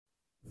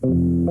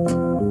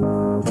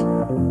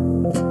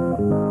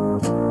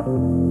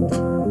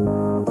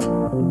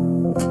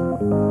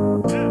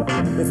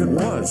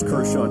as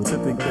Kershaw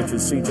tipping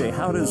pitches. CJ,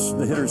 how does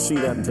the hitter see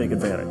that and take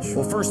advantage?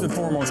 Well, first and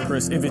foremost,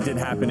 Chris, if it did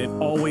happen, it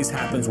always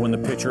happens when the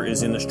pitcher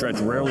is in the stretch.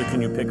 Rarely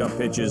can you pick up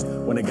pitches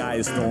when a guy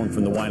is throwing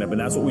from the windup, and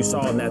that's what we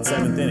saw in that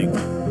 7th inning.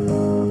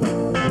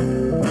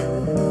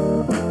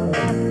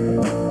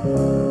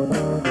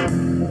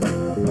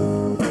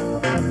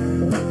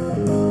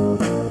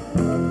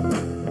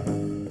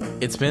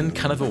 It's been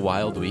kind of a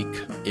wild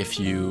week if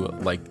you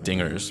like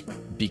dingers,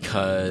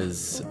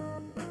 because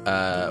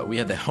we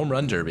had the home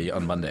run derby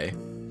on Monday.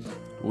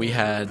 We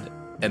had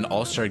an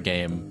all-star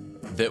game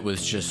that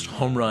was just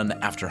home run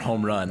after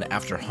home run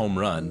after home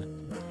run.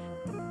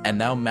 And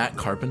now Matt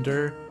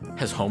Carpenter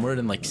has homered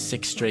in like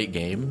 6 straight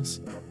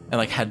games and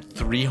like had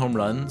 3 home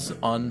runs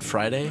on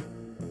Friday.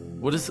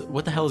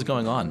 What the hell is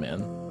going on,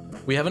 man?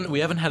 We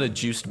haven't had a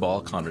juiced ball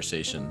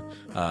conversation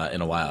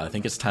in a while. I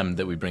think it's time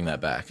that we bring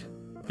that back.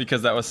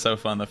 Because that was so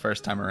fun the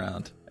first time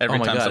around. Every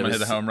time someone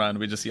hit a home run,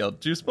 we just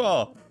yelled, "Juice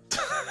ball!"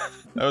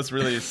 That was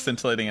really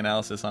scintillating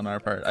analysis on our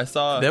part.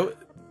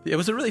 It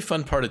was a really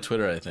fun part of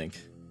Twitter, I think.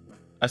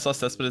 I saw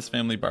Cespedes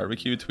Family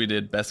Barbecue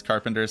tweeted "Best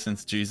Carpenter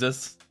since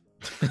Jesus."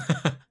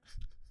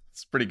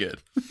 It's pretty good.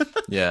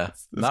 Yeah,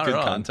 it's not good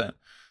wrong. Content.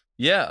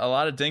 Yeah, a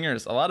lot of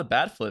dingers, a lot of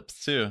bat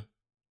flips too.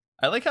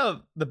 I like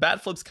how the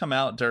bat flips come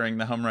out during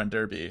the home run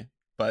derby,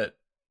 but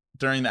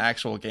during the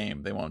actual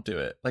game, they won't do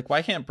it. Like,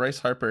 why can't Bryce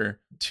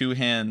Harper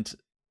 2-hand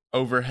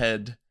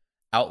overhead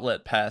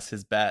outlet pass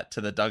his bat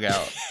to the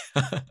dugout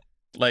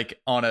like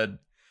on a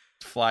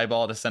fly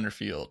ball to center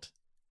field?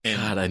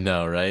 God, I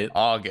know, right?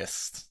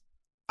 August.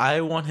 I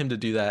want him to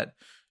do that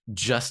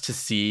just to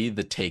see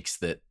the takes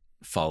that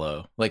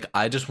follow. Like,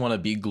 I just want to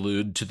be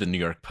glued to the New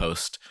York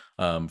Post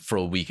for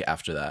a week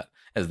after that,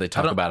 as they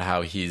talk about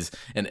how he's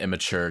an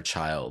immature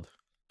child.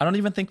 I don't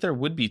even think there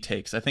would be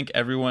takes. I think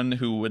everyone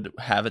who would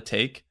have a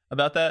take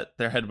about that,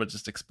 their head would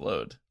just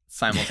explode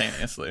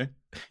simultaneously.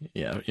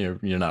 Yeah, you're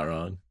not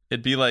wrong.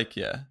 It'd be like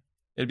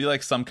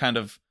some kind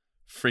of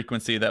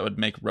frequency that would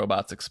make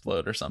robots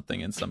explode or something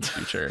in some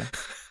future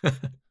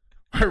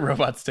where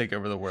robots take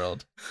over the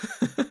world.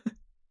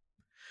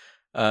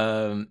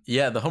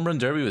 Yeah, the home run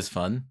derby was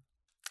fun.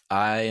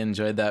 I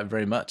enjoyed that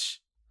very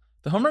much.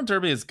 The home run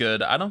derby is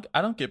good. I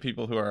don't get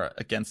people who are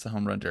against the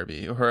home run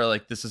derby, who are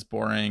like, this is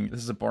boring.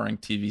 This is a boring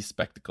TV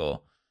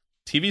spectacle.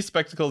 TV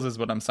spectacles is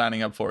what I'm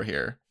signing up for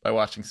here by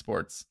watching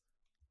sports.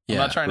 I'm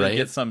not trying to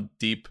get some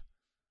deeper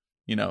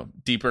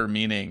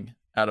meaning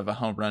out of a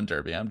home run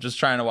derby. I'm just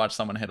trying to watch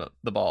someone hit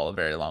the ball a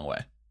very long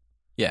way.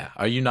 Yeah.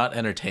 Are you not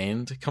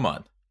entertained? Come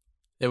on.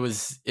 It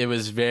was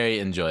very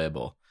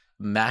enjoyable.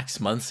 Max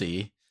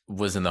Muncy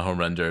was in the home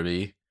run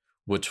derby,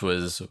 which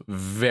was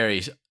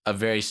a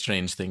very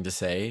strange thing to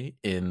say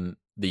in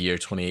the year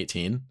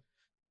 2018.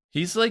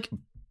 He's like,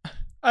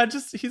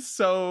 he's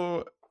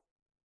so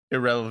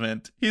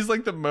irrelevant. He's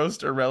like the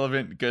most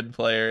irrelevant good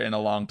player in a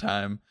long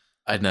time.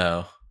 I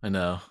know.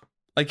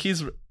 Like,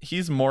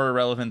 he's more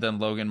irrelevant than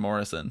Logan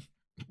Morrison,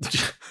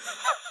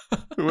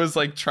 who was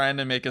like trying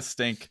to make a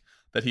stink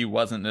that he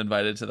wasn't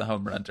invited to the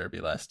home run derby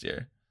last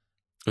year.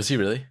 Was he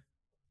really?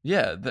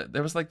 Yeah,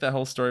 there was like that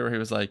whole story where he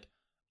was like,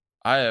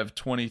 I have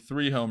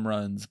 23 home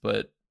runs,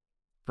 but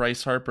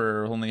Bryce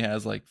Harper only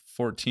has like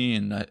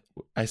 14.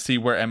 I see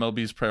where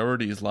MLB's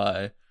priorities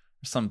lie, or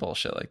some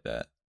bullshit like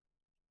that.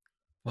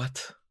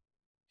 What?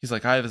 He's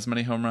like, I have as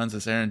many home runs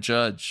as Aaron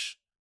Judge.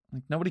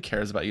 Like, nobody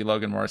cares about you,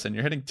 Logan Morrison.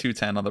 You're hitting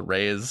 210 on the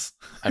Rays.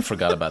 I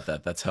forgot about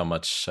that. That's how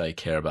much I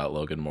care about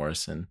Logan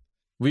Morrison.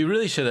 We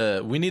really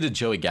we needed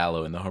Joey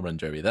Gallo in the home run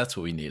derby. That's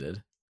what we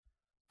needed.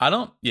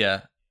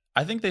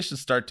 I think they should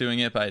start doing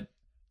it by,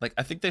 like,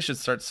 I think they should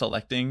start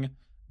selecting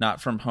not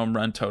from home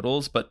run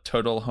totals, but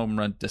total home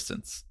run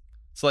distance.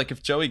 So, like,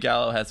 if Joey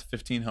Gallo has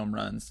 15 home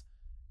runs,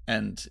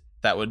 and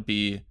that would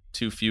be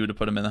too few to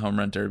put him in the home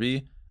run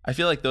derby, I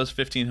feel like those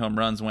 15 home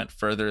runs went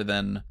further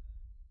than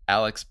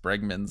Alex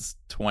Bregman's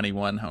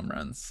 21 home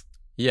runs.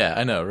 Yeah,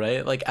 I know,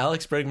 right? Like,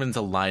 Alex Bregman's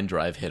a line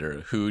drive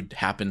hitter who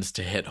happens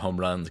to hit home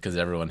runs because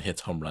everyone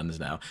hits home runs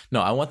now.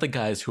 No, I want the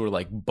guys who are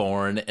like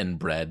born and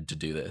bred to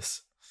do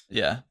this.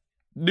 Yeah.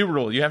 New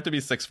rule. You have to be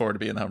 6'4" to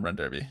be in the home run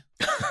derby.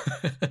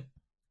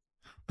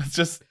 It's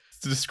just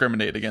to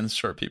discriminate against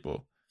short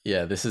people.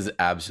 Yeah, this is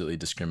absolutely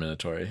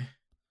discriminatory.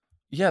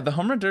 Yeah, the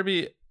home run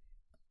derby,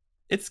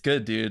 it's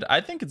good, dude. I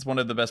think it's one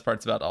of the best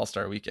parts about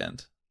All-Star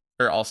Weekend,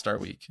 or All-Star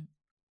Week.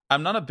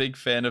 I'm not a big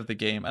fan of the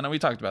game. I know we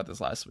talked about this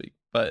last week,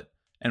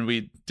 and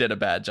we did a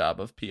bad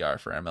job of PR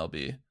for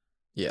MLB.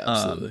 Yeah,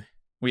 absolutely.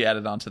 We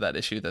added on to that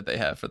issue that they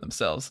have for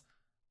themselves.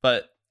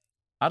 But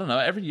I don't know.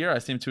 Every year I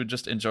seem to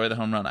just enjoy the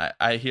home run.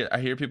 I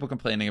hear people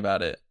complaining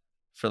about it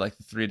for like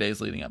the 3 days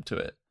leading up to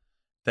it.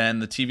 Then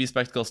the TV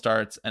spectacle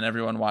starts and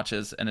everyone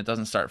watches and it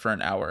doesn't start for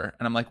an hour.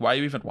 And I'm like, why are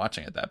you even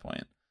watching at that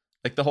point?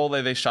 Like, the whole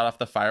day they shot off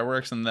the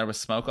fireworks and there was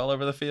smoke all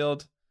over the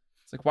field.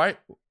 It's like,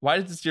 why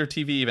is your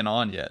TV even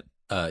on yet?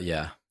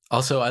 Yeah.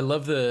 Also, I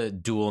love the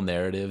dual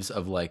narratives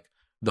of like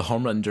the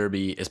home run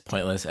derby is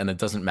pointless and it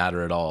doesn't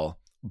matter at all.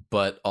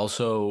 But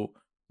also,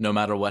 no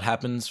matter what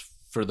happens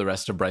for the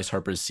rest of Bryce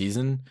Harper's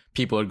season,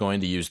 people are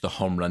going to use the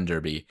home run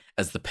derby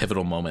as the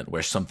pivotal moment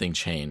where something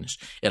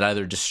changed. It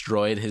either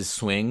destroyed his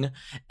swing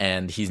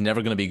and he's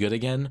never going to be good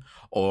again,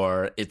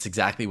 or it's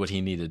exactly what he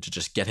needed to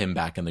just get him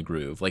back in the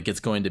groove. Like, it's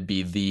going to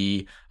be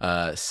the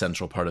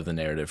central part of the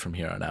narrative from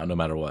here on out, no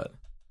matter what.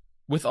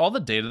 With all the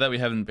data that we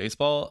have in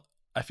baseball,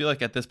 I feel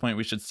like at this point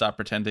we should stop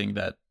pretending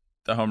that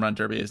the home run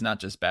derby is not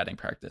just batting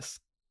practice.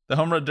 The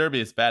home run derby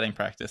is batting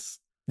practice.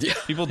 Yeah,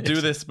 people do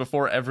this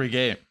before every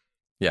game.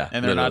 Yeah,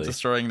 and they're literally not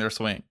destroying their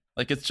swing.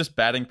 Like, it's just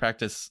batting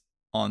practice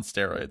on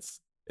steroids.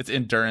 It's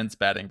endurance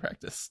batting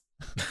practice.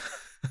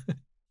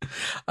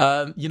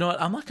 You know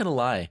what? I'm not gonna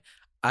lie.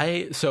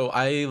 I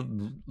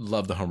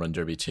love the home run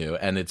derby too,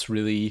 and it's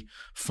really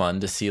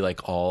fun to see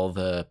like all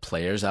the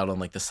players out on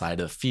like the side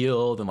of the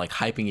field and like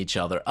hyping each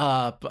other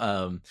up.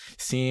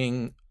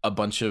 Seeing a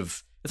bunch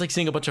of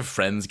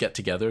friends get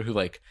together who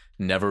like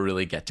never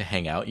really get to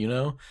hang out, you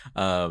know?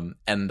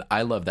 And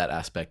I love that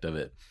aspect of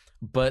it.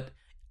 But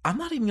I'm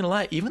not even gonna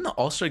lie, even the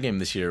All-Star game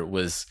this year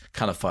was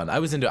kind of fun. I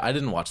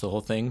didn't watch the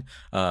whole thing,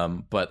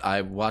 but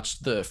I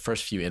watched the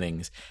first few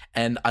innings,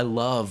 and I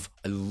love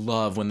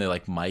when they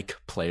like mic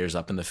players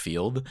up in the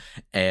field,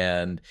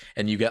 and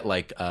you get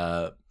like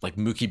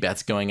Mookie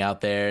Betts going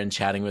out there and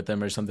chatting with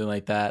them or something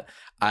like that.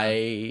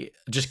 I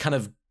just kind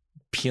of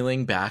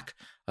peeling back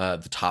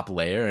the top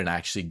layer and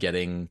actually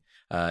getting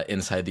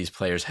inside these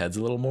players' heads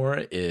a little more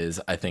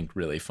is, I think,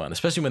 really fun,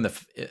 especially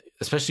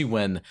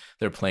when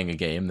they're playing a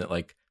game that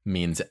like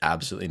means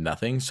absolutely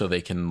nothing, so they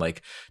can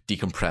like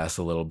decompress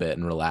a little bit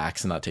and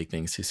relax and not take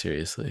things too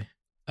seriously.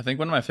 I think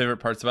one of my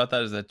favorite parts about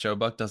that is that Joe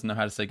Buck doesn't know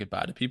how to say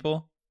goodbye to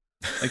people.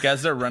 Like,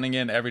 as they're running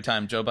in every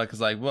time, Joe Buck is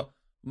like, well,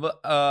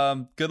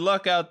 good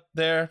luck out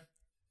there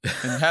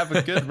and have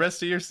a good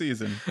rest of your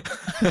season.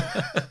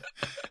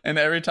 And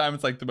every time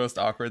it's like the most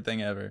awkward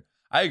thing ever.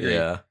 I agree.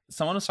 Yeah.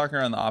 Someone was talking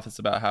around the office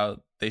about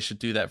how they should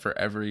do that for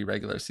every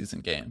regular season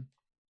game. And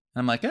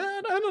I'm like,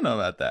 I don't know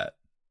about that.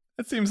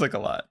 It seems like a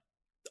lot.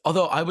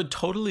 Although I would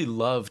totally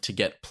love to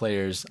get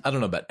players, I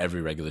don't know about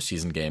every regular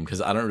season game, because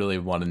I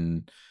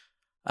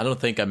don't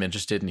think I'm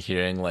interested in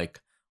hearing like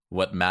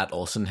what Matt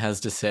Olson has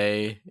to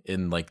say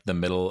in like the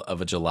middle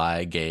of a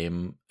July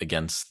game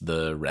against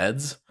the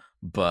Reds.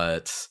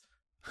 But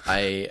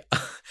I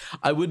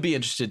would be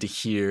interested to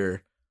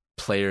hear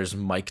players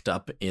mic'd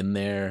up in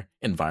their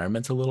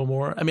environment a little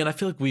more. I mean, I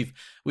feel like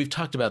we've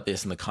talked about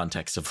this in the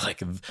context of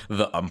like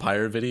the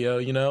umpire video,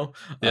 you know,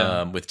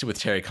 with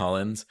Terry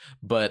Collins,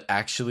 but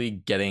actually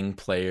getting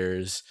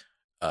players,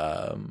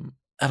 I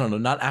don't know,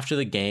 not after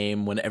the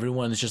game when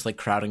everyone's just like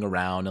crowding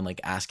around and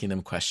like asking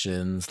them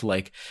questions.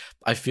 Like,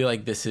 I feel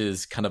like this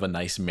is kind of a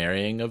nice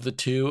marrying of the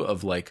two,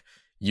 of like,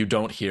 you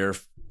don't hear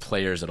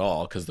players at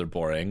all because they're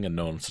boring and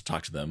no one wants to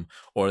talk to them,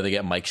 or they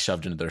get mics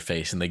shoved into their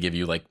face and they give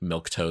you like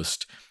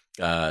milquetoast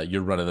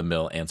your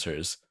run-of-the-mill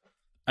answers.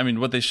 I mean,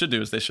 what they should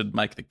do is they should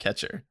mic the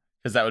catcher,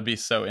 because that would be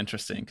so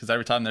interesting, because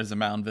every time there's a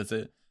mound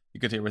visit,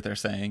 you could hear what they're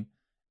saying,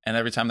 and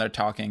every time they're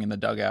talking in the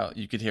dugout,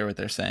 you could hear what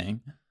they're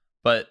saying.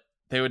 But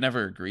they would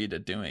never agree to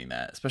doing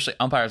that. Especially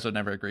umpires would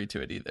never agree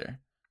to it either.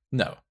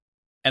 No.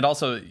 And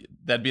also,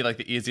 that'd be like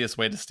the easiest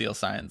way to steal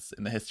science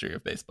in the history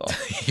of baseball.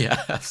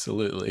 Yeah,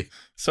 absolutely.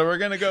 So we're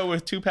going to go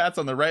with 2 pats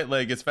on the right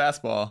leg is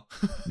fastball.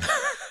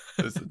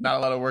 There's not a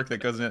lot of work that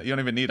goes in. You don't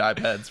even need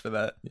iPads for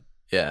that.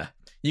 Yeah.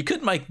 You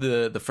could mic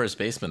the first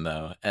baseman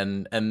though.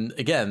 And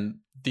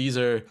again,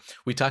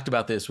 we talked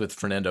about this with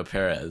Fernando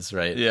Perez,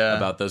 right? Yeah.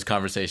 About those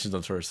conversations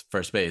on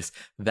first base.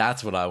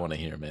 That's what I want to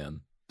hear, man.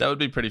 That would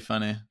be pretty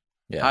funny.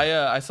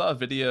 Yeah. I saw a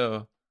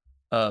video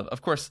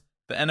of course,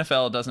 the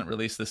NFL doesn't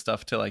release this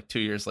stuff till like 2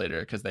 years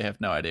later because they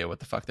have no idea what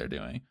the fuck they're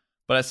doing.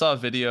 But I saw a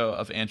video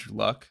of Andrew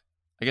Luck.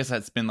 I guess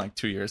it's been like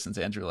 2 years since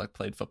Andrew Luck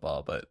played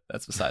football, but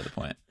that's beside the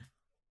point.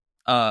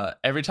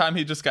 Every time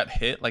he just got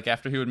hit, like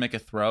after he would make a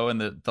throw and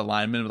the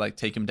lineman would like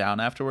take him down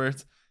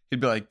afterwards, he'd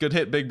be like, "Good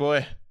hit, big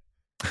boy.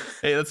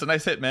 Hey, that's a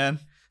nice hit, man."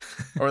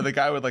 Or the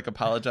guy would like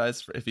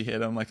apologize if he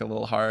hit him like a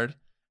little hard,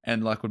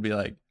 and Luck would be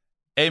like,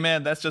 "Hey,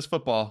 man, that's just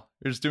football.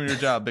 You're just doing your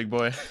job, big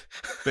boy,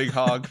 big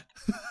hog."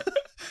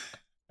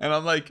 And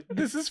I'm like,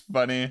 this is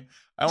funny.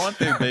 I want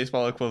the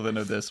baseball equivalent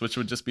of this, which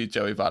would just be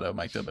Joey Votto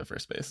mic'd up at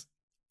first base.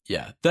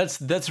 Yeah,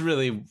 that's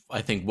really,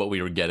 I think, what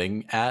we were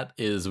getting at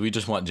is we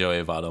just want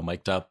Joey Votto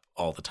mic'd up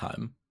all the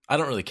time. I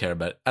don't care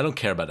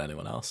about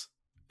anyone else.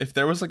 If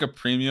there was like a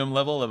premium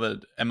level of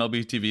an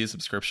MLB TV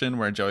subscription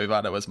where Joey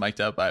Votto was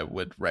mic'd up, I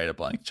would write a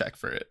blank check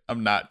for it.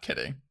 I'm not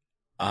kidding.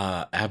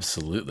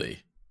 Absolutely.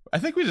 I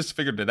think we just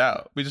figured it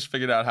out. We just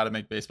figured out how to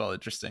make baseball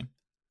interesting.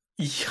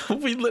 Yeah,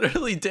 we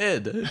literally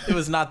did. It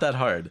was not that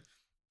hard.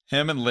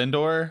 Him and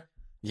Lindor.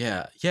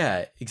 Yeah,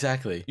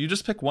 exactly. You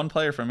just pick one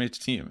player from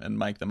each team and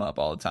mic them up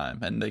all the time,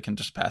 and they can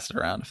just pass it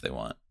around if they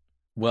want.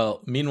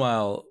 Well,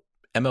 meanwhile,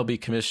 MLB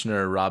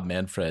Commissioner Rob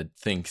Manfred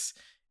thinks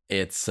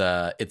it's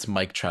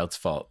Mike Trout's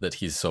fault that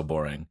he's so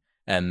boring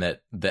and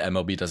that the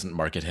MLB doesn't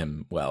market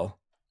him well.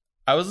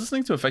 I was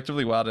listening to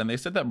Effectively Wild, and they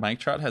said that Mike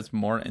Trout has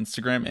more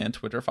Instagram and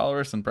Twitter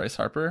followers than Bryce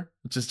Harper,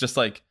 which is just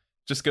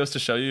goes to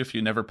show you if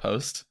you never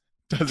post,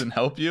 doesn't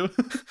help you.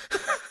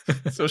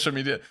 social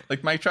media.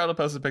 Like Mike Trout will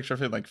post a picture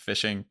of him like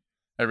fishing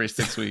every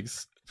 6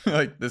 weeks.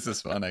 Like, this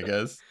is fun, I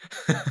guess.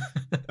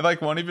 It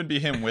like won't even be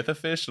him with a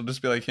fish. It'll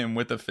just be like him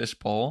with a fish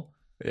pole.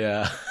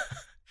 Yeah.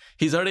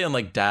 He's already on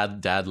like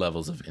dad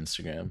levels of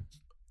Instagram.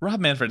 Rob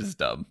Manfred is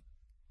dumb.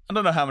 I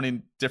don't know how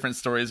many different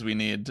stories we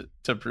need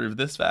to prove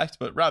this fact,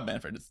 but Rob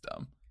Manfred is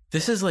dumb.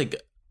 This is like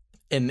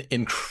an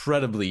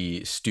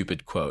incredibly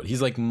stupid quote.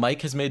 He's like,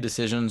 Mike has made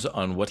decisions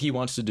on what he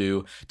wants to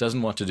do,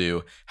 doesn't want to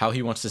do, how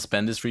he wants to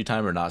spend his free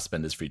time or not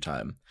spend his free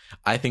time.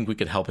 I think we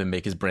could help him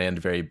make his brand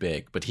very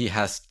big, but he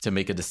has to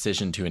make a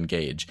decision to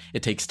engage.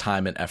 It takes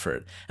time and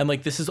effort. And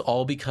like, this is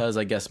all because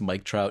I guess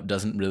Mike Trout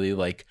doesn't really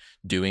like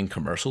doing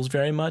commercials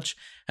very much.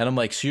 And I'm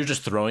like, so you're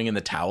just throwing in the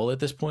towel at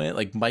this point?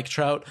 Like, Mike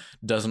Trout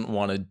doesn't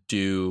want to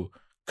do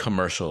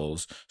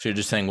commercials, so you're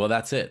just saying, well,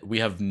 that's it, we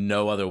have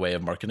no other way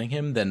of marketing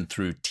him than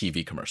through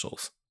TV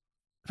commercials.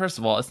 First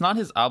of all, it's not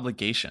his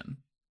obligation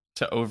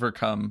to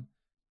overcome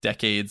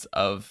decades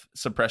of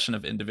suppression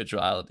of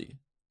individuality.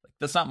 Like,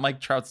 that's not Mike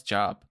Trout's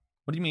job.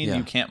 What do you mean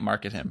you can't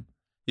market him?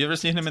 You ever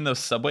seen him in those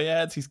Subway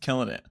ads? He's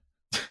killing it.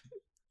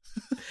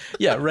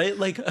 Yeah, right.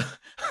 Like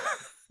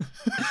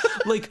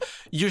like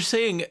you're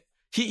saying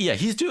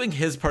he's doing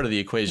his part of the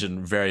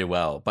equation very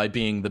well by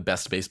being the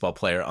best baseball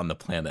player on the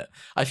planet.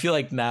 I feel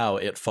like now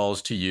it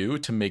falls to you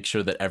to make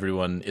sure that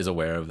everyone is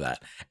aware of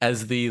that.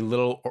 As the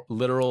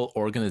literal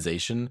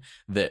organization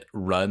that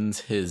runs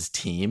his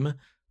team,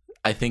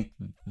 I think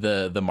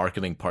the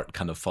marketing part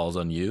kind of falls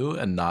on you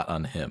and not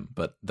on him,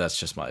 but that's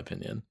just my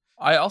opinion.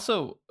 I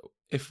also,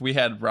 if we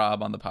had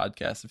Rob on the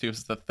podcast, if he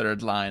was the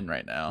third line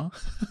right now,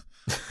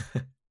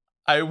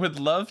 I would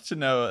love to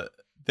know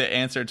the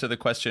answer to the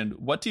question,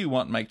 what do you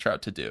want Mike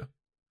Trout to do?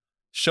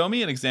 Show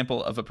me an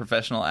example of a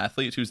professional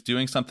athlete who's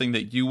doing something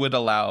that you would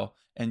allow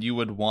and you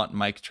would want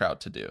Mike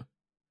Trout to do. Do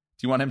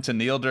you want him to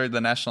kneel during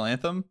the national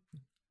anthem?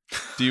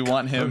 Do you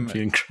want him... That would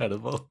be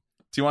incredible.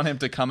 Do you want him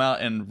to come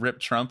out and rip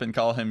Trump and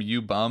call him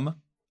you bum?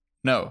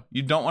 No,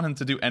 you don't want him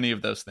to do any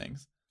of those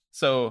things.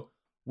 So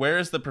where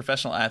is the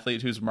professional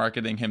athlete who's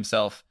marketing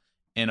himself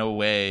in a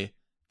way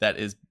that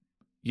is,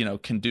 you know,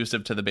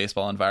 conducive to the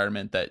baseball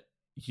environment that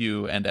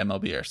you and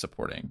MLB are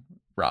supporting,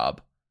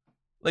 Rob?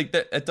 Like,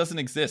 that, it doesn't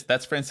exist.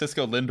 That's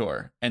Francisco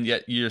Lindor, and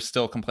yet you're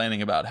still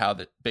complaining about how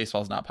that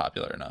baseball is not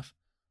popular enough.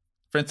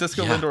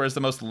 Francisco Lindor is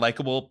the most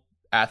likable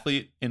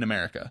athlete in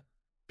America,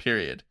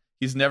 period.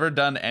 He's never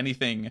done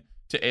anything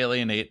to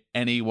alienate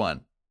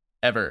anyone,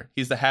 ever.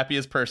 He's the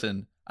happiest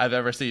person I've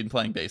ever seen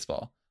playing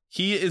baseball.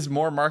 He is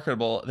more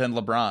marketable than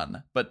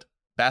LeBron, but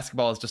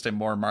basketball is just a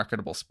more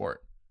marketable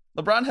sport.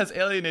 LeBron has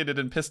alienated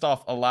and pissed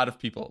off a lot of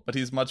people, but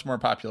he's much more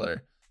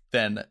popular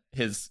than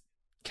his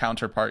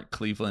counterpart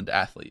Cleveland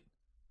athlete,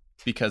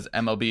 because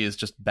MLB is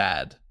just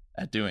bad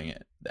at doing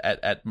it,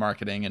 at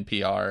marketing and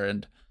PR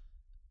and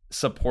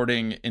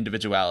supporting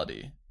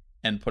individuality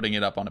and putting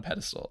it up on a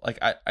pedestal. Like,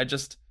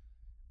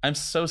 I'm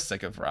so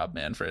sick of Rob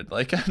Manfred.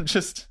 Like,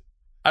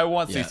 I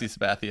want CC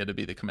Sabathia to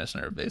be the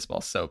commissioner of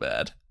baseball so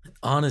bad.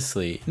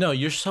 Honestly, no,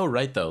 you're so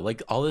right though.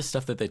 Like, all this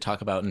stuff that they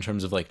talk about in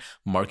terms of like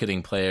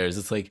marketing players,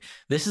 it's like,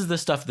 this is the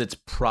stuff that's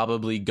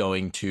probably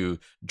going to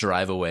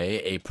drive away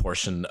a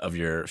portion of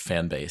your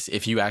fan base.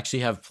 If you actually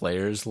have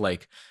players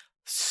like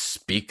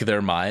speak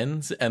their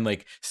minds and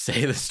like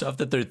say the stuff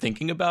that they're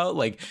thinking about,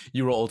 like,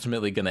 you are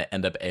ultimately going to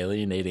end up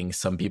alienating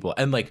some people.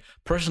 And like,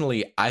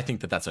 personally, I think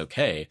that that's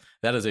okay.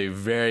 That is a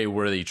very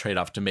worthy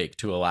trade-off to make,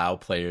 to allow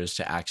players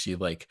to actually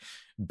like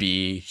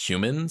be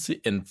humans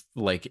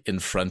in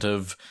front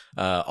of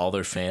all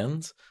their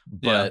fans.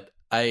 But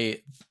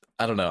I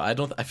don't know.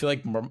 I feel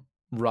like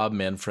Rob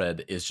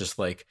Manfred is just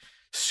like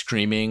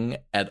screaming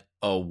at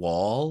a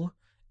wall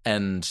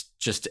and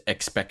just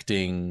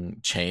expecting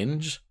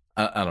change.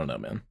 I don't know,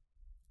 man.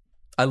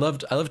 I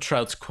loved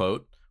Trout's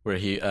quote where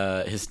he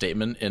his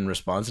statement in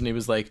response, and he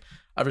was like,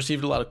 I've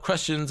received a lot of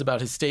questions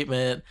about his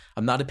statement.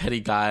 I'm not a petty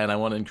guy, and I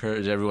want to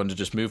encourage everyone to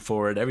just move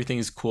forward. Everything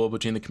is cool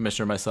between the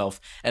commissioner and myself.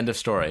 End of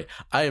story.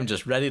 I am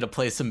just ready to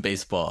play some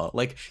baseball.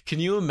 Like, can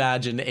you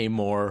imagine a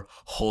more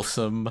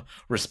wholesome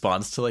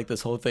response to like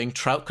this whole thing?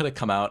 Trout could have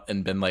come out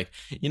and been like,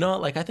 you know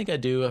what? Like, I think I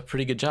do a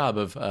pretty good job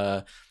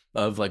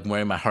of like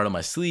wearing my heart on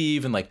my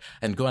sleeve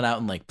and going out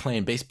and like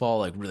playing baseball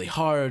like really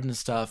hard and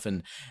stuff,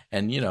 and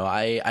you know,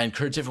 I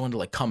encourage everyone to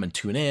like come and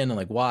tune in and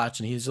like watch.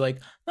 And he's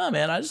like, no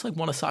man, I just like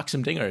want to sock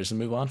some dingers and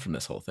move on from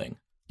this whole thing.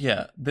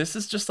 Yeah, this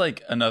is just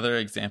like another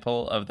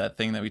example of that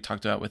thing that we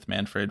talked about with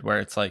Manfred, where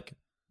it's like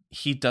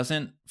he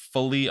doesn't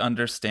fully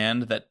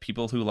understand that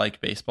people who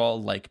like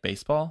baseball.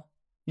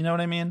 You know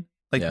what I mean?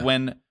 Like,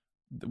 when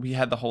we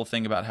had the whole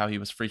thing about how he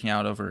was freaking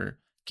out over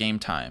game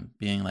time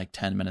being like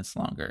 10 minutes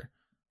longer,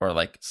 or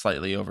like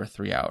slightly over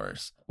 3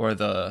 hours, or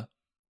the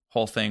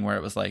whole thing where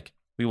it was like,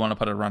 we want to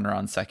put a runner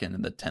on second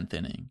in the 10th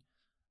inning.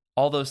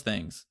 All those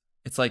things.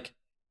 It's like,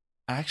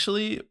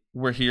 actually,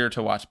 we're here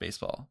to watch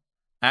baseball.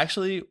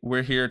 Actually,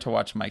 we're here to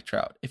watch Mike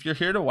Trout. If you're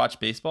here to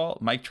watch baseball,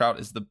 Mike Trout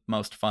is the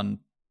most fun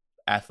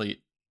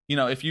athlete. You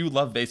know, if you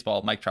love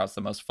baseball, Mike Trout's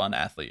the most fun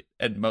athlete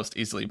and most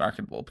easily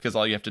marketable, because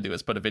all you have to do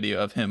is put a video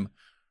of him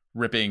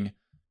ripping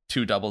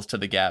 2 doubles to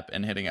the gap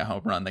and hitting a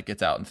home run that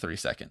gets out in 3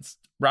 seconds.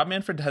 Rob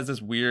Manfred has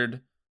this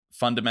weird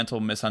fundamental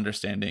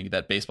misunderstanding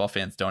that baseball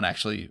fans don't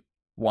actually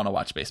want to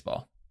watch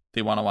baseball.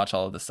 They want to watch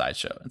all of the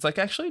sideshow. It's like,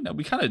 actually, no,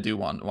 we kind of do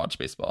want to watch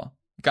baseball.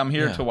 Like, I'm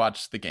here to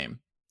watch the game.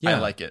 I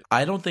like it.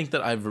 I don't think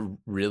that I've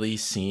really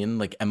seen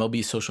like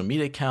MLB social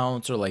media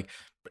accounts or like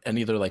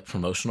any other like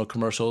promotional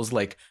commercials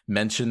like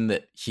mention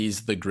that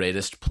he's the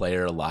greatest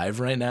player alive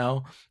right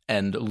now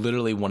and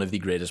literally one of the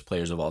greatest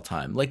players of all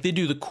time. Like they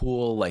do the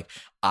cool like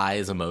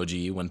eyes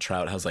emoji when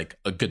Trout has like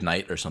a good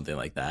night or something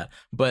like that.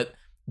 But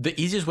the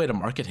easiest way to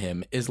market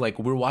him is like,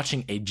 we're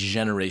watching a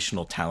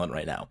generational talent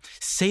right now.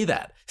 Say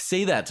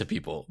that to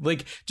people.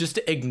 Like, just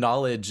to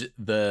acknowledge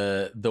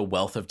the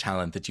wealth of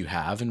talent that you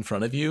have in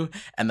front of you.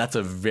 And that's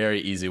a very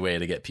easy way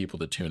to get people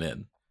to tune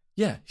in.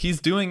 Yeah,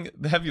 he's doing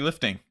the heavy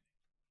lifting.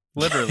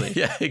 Literally.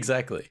 Yeah,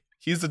 exactly.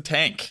 He's a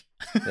tank.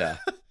 Yeah.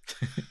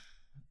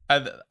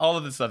 All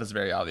of this stuff is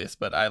very obvious,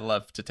 but I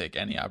love to take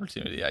any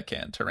opportunity I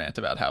can to rant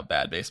about how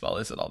bad baseball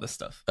is at all this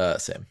stuff.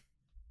 Same.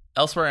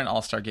 Elsewhere in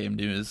All-Star Game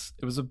news,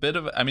 it was a bit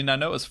of, I mean, I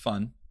know it was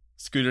fun.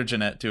 Scooter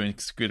Gennett doing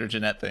Scooter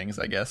Gennett things,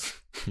 I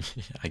guess.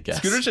 I guess.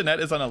 Scooter Gennett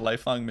is on a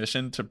lifelong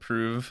mission to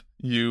prove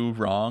you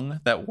wrong.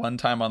 That one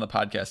time on the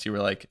podcast, you were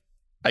like,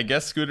 I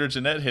guess Scooter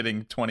Gennett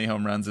hitting 20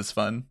 home runs is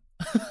fun.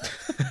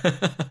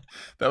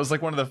 That was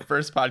like one of the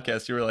first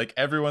podcasts. You were like,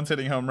 everyone's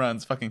hitting home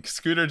runs. Fucking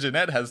Scooter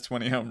Gennett has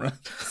 20 home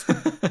runs.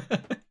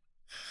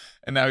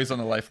 And now he's on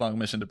a lifelong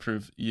mission to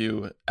prove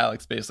you,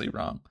 Alex Baisley,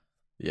 wrong.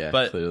 Yeah,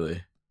 but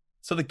clearly.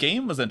 So the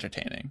game was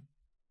entertaining.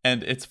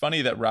 And it's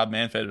funny that Rob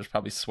Manfred was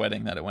probably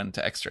sweating that it went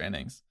into extra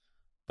innings.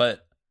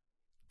 But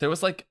there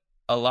was like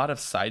a lot of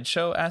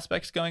sideshow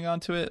aspects going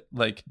on to it.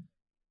 Like,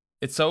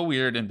 it's so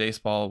weird in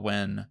baseball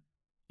when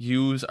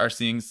you are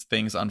seeing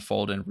things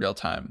unfold in real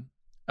time.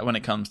 When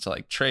it comes to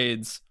like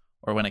trades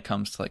or when it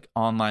comes to like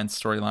online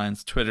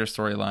storylines, Twitter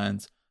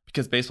storylines,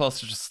 because baseball is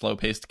such a slow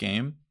paced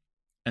game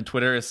and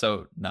Twitter is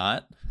so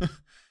not.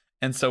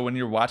 And so when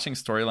you're watching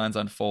storylines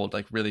unfold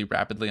like really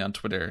rapidly on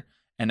Twitter,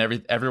 and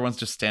everyone's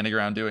just standing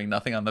around doing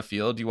nothing on the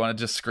field, you want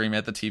to just scream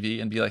at the TV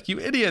and be like, you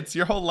idiots,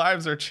 your whole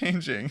lives are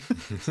changing.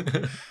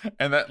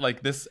 And that,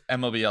 like, this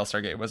MLB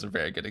All-Star Game was a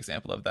very good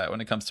example of that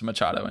when it comes to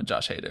Machado and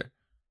Josh Hader.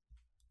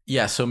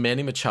 Yeah, so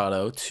Manny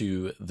Machado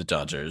to the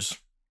Dodgers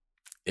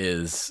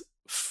is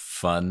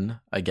fun,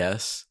 I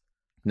guess.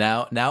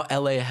 Now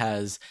LA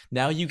has,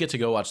 now you get to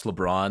go watch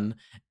LeBron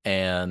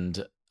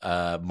and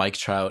Mike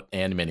Trout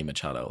and Manny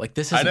Machado. Like,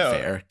 this isn't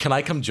fair. Can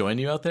I come join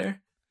you out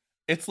there?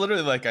 It's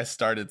literally like I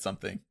started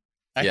something.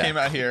 I came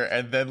out here,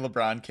 and then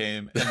LeBron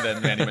came, and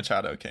then Manny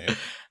Machado came.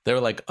 They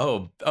were like,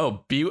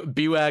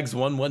 B-Wags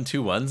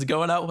 1121's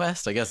going out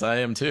west? I guess I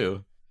am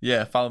too.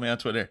 Yeah, follow me on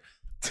Twitter.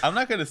 I'm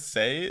not going to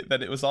say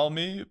that it was all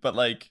me, but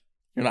like...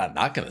 You're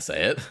not going to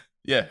say it.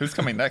 Yeah, who's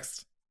coming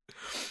next?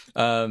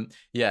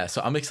 Yeah,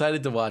 so I'm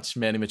excited to watch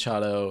Manny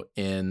Machado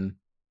in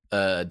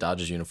a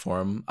Dodgers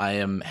uniform. I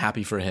am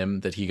happy for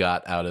him that he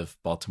got out of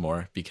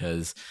Baltimore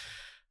because,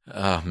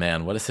 oh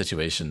man, what a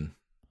situation.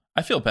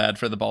 I feel bad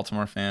for the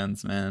Baltimore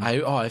fans, man.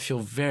 I feel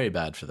very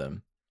bad for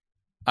them.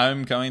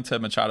 I'm going to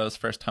Machado's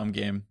first home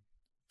game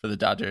for the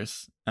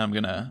Dodgers. I'm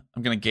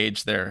gonna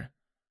gauge their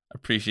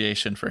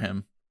appreciation for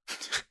him.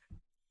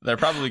 They're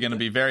probably gonna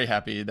be very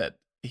happy that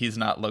he's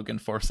not Logan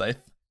Forsythe.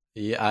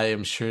 Yeah, I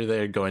am sure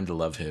they're going to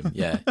love him.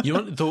 Yeah, you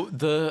know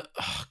the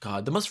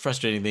most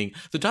frustrating thing.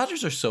 The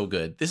Dodgers are so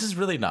good. This is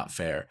really not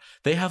fair.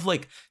 They have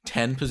like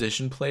 10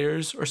 position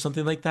players or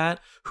something like that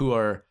who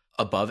are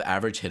above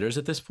average hitters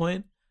at this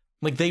point.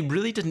 Like, they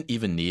really didn't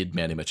even need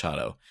Manny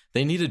Machado.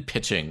 They needed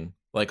pitching,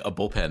 like a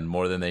bullpen,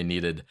 more than they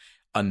needed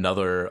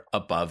another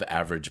above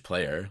average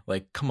player.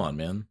 Like, come on,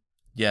 man.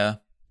 Yeah.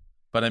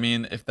 But I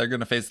mean, if they're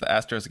going to face the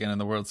Astros again in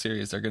the World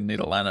Series, they're going to need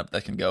a lineup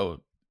that can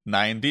go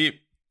 9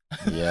 deep.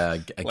 Yeah,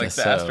 I like guess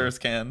the Astros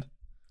can.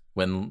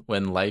 When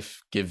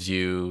life gives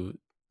you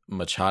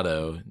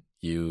Machado,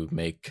 you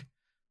make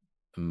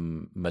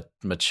Machadade.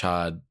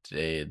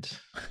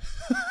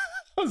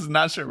 I was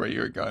not sure where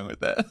you were going with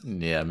that.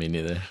 Yeah, me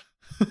neither.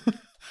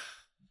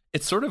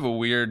 It's sort of a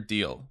weird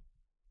deal.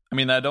 I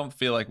mean, I don't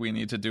feel like we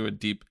need to do a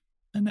deep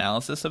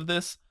analysis of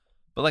this,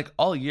 but like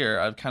all year,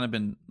 I've kind of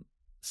been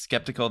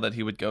skeptical that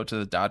he would go to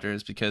the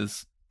Dodgers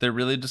because they're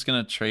really just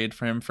going to trade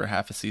for him for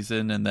half a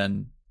season and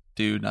then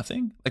do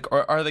nothing. Like,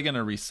 or are they going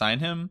to re-sign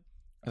him?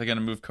 Are they going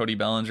to move Cody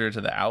Bellinger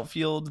to the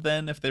outfield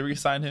then if they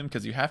re-sign him?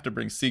 Because you have to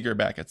bring Seager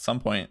back at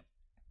some point.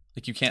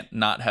 Like, you can't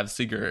not have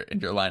Seager in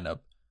your lineup.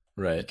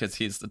 Right. Because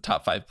he's the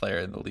top 5 player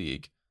in the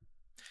league.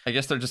 I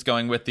guess they're just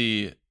going with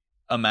the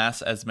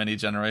amass as many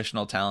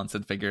generational talents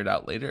and figure it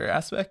out later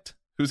aspect.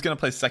 Who's going to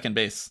play second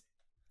base?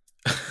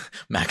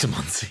 Max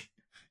Muncy.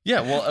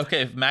 Yeah, well,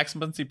 okay, if Max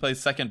Muncy plays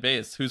second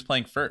base, who's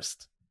playing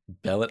first?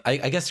 Bellet.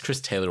 I guess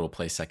Chris Taylor will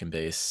play second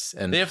base.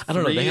 And they have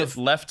they have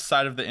left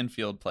side of the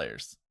infield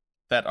players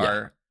that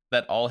are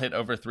that all hit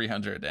over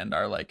 300 and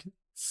are like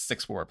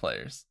 6'4"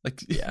 players.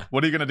 Like, yeah,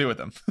 what are you going to do with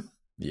them?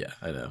 Yeah,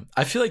 I know.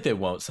 I feel like they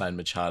won't sign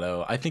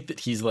Machado. I think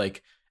that he's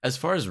like, as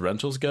far as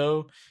rentals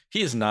go,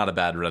 he is not a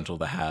bad rental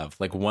to have.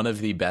 Like, one of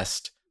the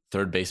best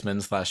third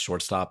baseman /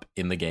 shortstop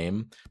in the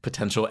game,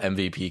 potential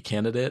MVP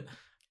candidate.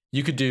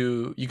 You could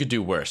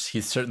do worse.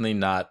 He's certainly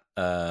not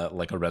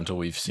like a rental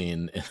we've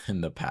seen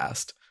in the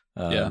past.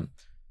 Yeah.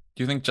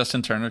 Do you think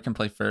Justin Turner can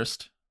play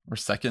first or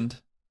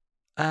second?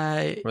 Or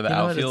the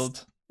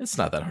outfield? It's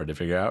not that hard to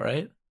figure out,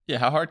 right? Yeah,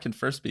 how hard can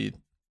first be?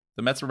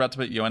 The Mets were about to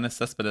put Yoenis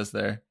Cespedes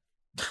there.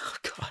 Oh,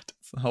 God.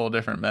 It's a whole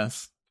different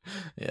mess.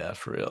 Yeah,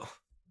 for real.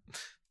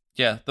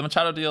 Yeah, the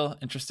Machado deal,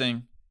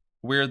 interesting.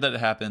 Weird that it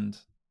happened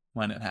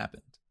when it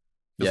happened.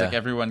 Feels like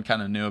everyone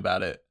kind of knew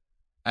about it.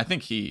 I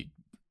think he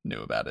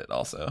knew about it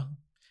also.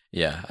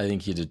 Yeah, I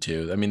think he did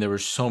too. I mean, there were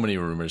so many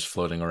rumors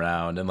floating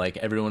around, and like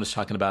everyone was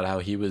talking about how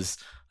he was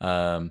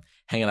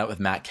hanging out with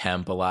Matt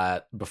Kemp a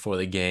lot before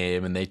the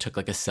game, and they took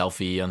like a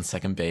selfie on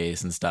second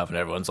base and stuff, and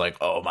everyone's like,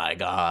 "Oh my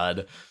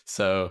God!"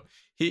 So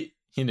he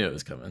knew it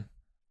was coming.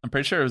 I'm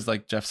pretty sure it was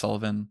like Jeff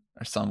Sullivan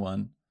or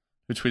someone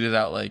who tweeted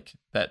out like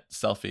that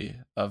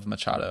selfie of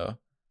Machado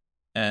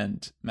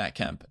and Matt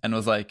Kemp and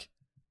was like,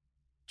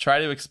 "Try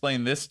to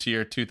explain this to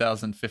your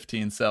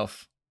 2015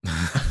 self."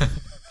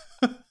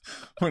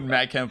 When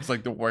Matt Kemp was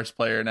like the worst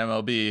player in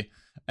MLB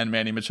and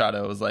Manny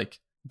Machado was like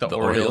the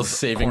Orioles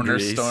saving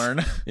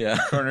cornerstone. Yeah.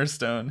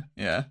 Cornerstone.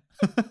 Yeah.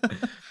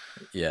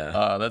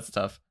 Yeah. That's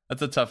tough.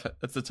 That's a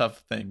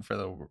tough thing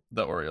for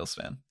the Orioles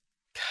fan.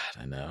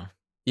 God, I know.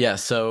 Yeah,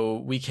 so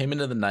we came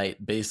into the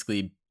night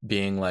basically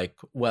being like,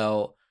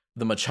 well,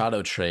 the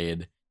Machado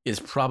trade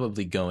is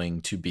probably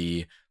going to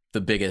be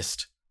the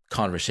biggest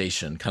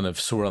conversation kind of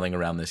swirling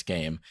around this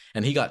game.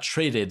 And he got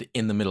traded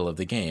in the middle of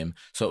the game.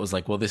 So it was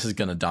like, well, this is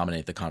going to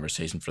dominate the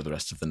conversation for the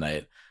rest of the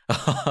night.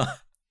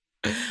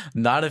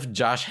 Not if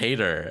Josh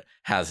Hader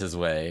has his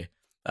way.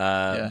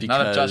 Not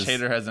if Josh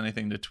Hader has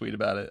anything to tweet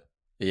about it.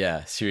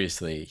 Yeah,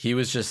 seriously. He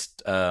was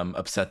just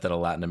upset that a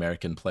Latin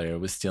American player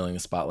was stealing the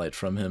spotlight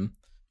from him.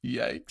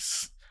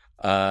 Yikes.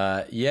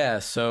 Yeah,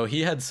 so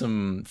he had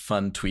some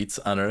fun tweets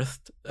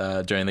unearthed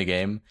during the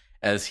game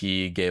as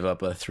he gave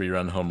up a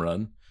 3-run home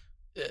run.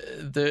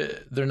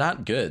 They're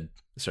not good,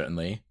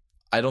 certainly.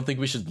 I don't think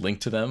we should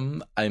link to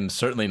them. I'm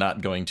certainly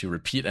not going to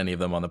repeat any of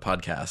them on the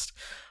podcast.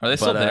 Are they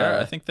still there?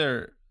 I think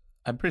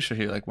I'm pretty sure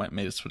he like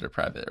made his Twitter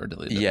private or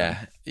deleted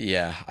them.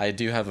 Yeah. I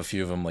do have a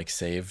few of them like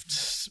saved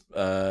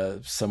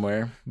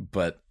somewhere,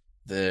 but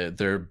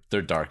they're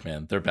dark,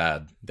 man. They're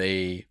bad.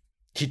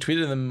 He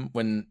tweeted them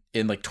when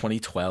in like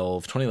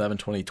 2011,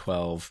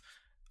 2012,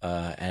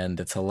 and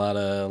it's a lot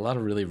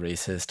of really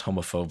racist,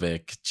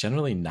 homophobic,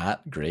 generally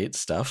not great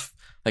stuff.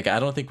 Like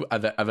I don't think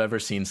I've ever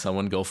seen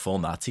someone go full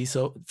Nazi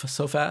so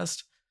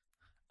fast.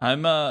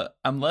 I'm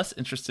less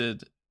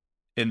interested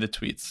in the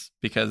tweets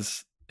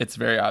because it's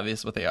very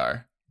obvious what they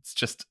are. It's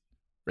just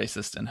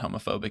racist and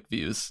homophobic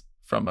views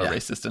from a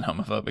racist and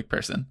homophobic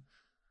person.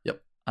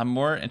 Yep. I'm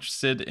more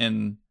interested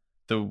in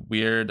the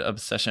weird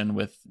obsession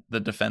with the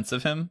defense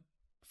of him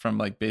from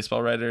like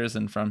baseball writers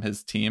and from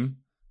his team.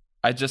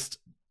 I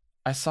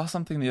saw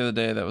something the other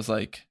day that was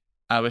like,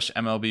 I wish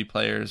MLB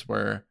players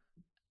were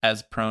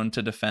as prone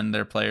to defend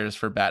their players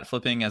for bat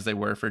flipping as they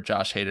were for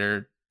Josh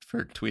Hader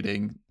for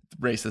tweeting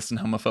racist and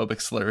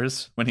homophobic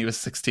slurs when he was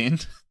 16.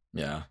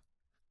 Yeah.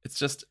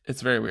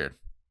 It's very weird.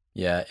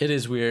 Yeah, it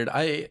is weird.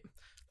 I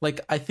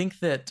think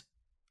that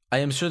I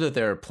am sure that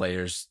there are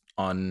players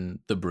on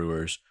the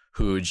Brewers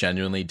who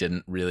genuinely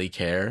didn't really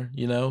care,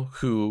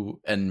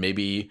 who, and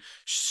maybe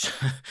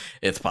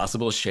it's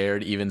possible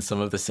shared even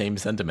some of the same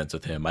sentiments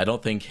with him. I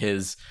don't think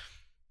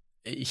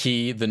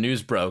the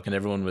news broke and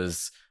everyone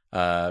was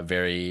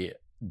very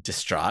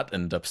distraught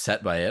and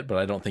upset by it, but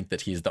I don't think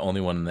that he's the only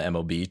one in the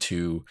MLB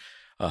to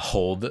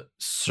hold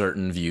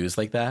certain views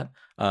like that.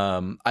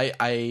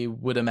 I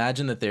would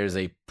imagine that there's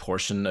a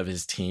portion of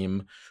his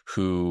team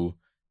who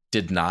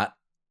did not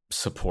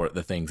support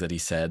the things that he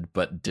said,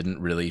 but didn't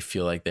really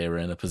feel like they were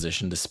in a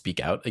position to speak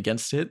out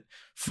against it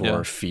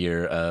for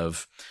fear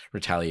of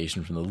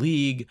retaliation from the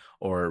league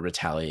or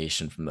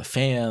retaliation from the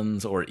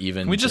fans, or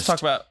even. Can we just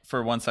talk about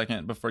for 1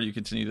 second before you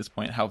continue this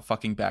point how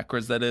fucking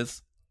backwards that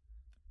is?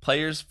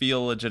 Players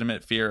feel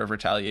legitimate fear of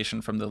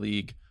retaliation from the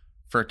league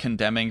for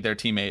condemning their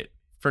teammate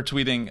for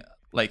tweeting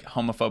like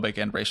homophobic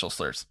and racial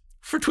slurs.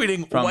 For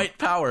tweeting white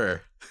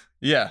power.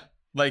 Yeah.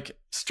 Like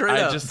straight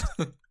up.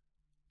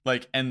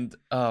 And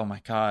oh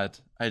my God,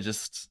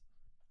 it's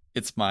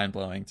mind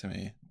blowing to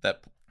me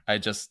that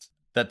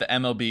the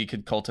MLB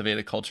could cultivate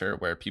a culture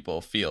where people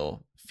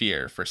feel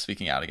fear for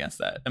speaking out against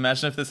that.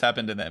 Imagine if this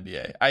happened in the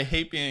NBA. I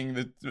hate being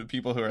the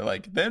people who are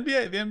like, the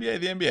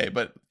NBA.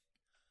 But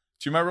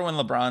do you remember when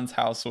LeBron's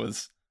house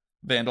was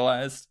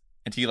vandalized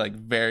and he like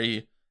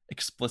very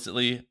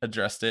explicitly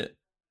addressed it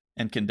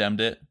and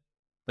condemned it?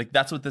 Like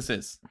that's what this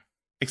is.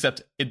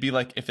 Except it'd be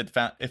like if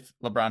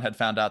LeBron had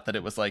found out that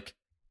it was like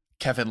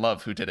Kevin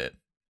Love who did it.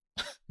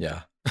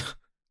 Yeah.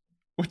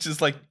 Which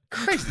is like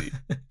crazy.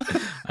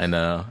 I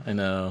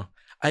know.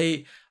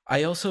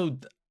 I also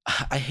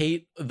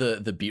hate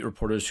the beat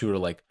reporters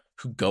who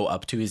go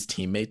up to his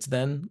teammates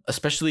then,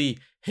 especially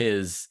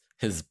his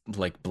his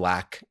like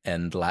Black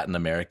and Latin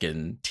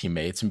American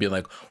teammates and be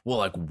like, well,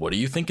 like, what do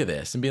you think of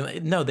this? And be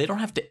like, no, they don't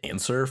have to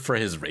answer for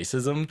his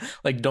racism.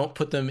 Like, don't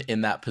put them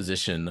in that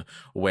position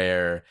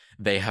where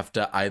they have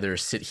to either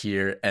sit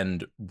here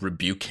and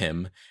rebuke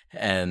him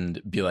and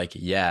be like,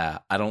 yeah,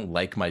 I don't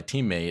like my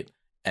teammate.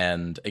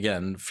 And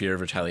again, fear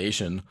of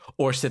retaliation,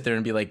 or sit there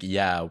and be like,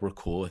 yeah, we're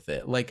cool with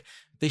it. Like,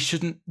 they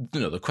shouldn't,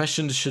 the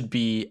questions should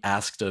be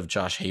asked of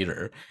Josh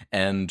Hader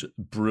and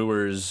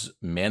Brewers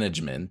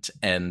management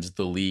and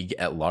the league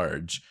at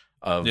large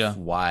of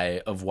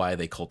why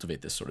they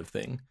cultivate this sort of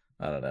thing.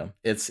 I don't know.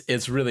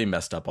 It's really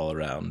messed up all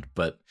around,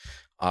 but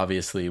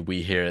obviously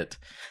we here at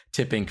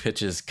Tipping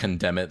Pitches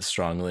condemn it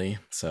strongly.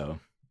 So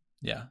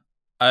yeah,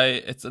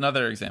 it's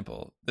another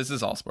example. This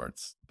is all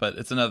sports, but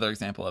it's another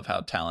example of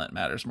how talent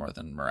matters more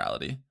than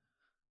morality.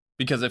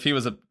 Because if he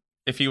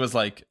was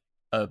like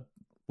a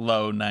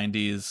low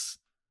 90s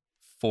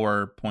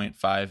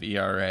 4.5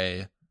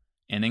 ERA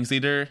innings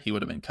leader, he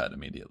would have been cut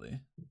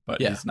immediately.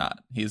 But he's not.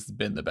 He's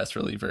been the best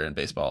reliever in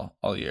baseball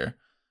all year.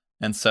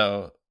 And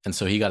so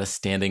he got a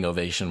standing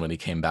ovation when he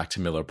came back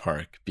to Miller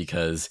Park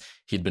because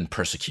he'd been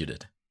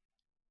persecuted.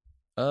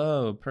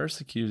 Oh,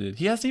 persecuted.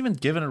 He hasn't even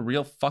given a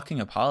real fucking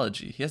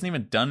apology. He hasn't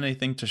even done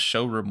anything to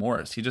show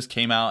remorse. He just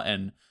came out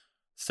and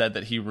said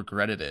that he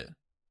regretted it.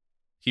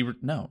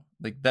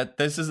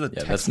 This is the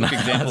textbook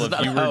example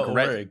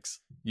of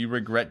you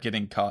regret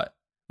getting caught.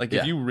 Like,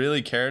 if you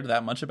really cared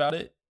that much about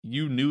it,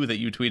 you knew that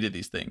you tweeted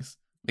these things.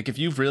 Like, if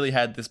you've really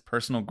had this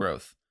personal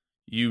growth,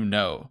 you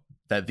know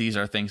that these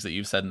are things that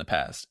you've said in the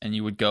past, and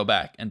you would go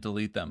back and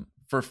delete them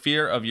for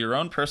fear of your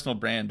own personal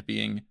brand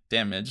being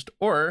damaged,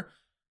 or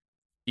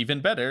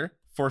even better,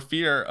 for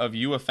fear of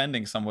you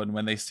offending someone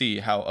when they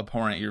see how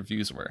abhorrent your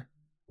views were.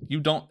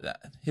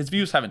 His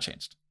views haven't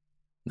changed.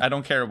 I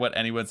don't care what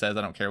anyone says.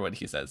 I don't care what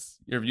he says.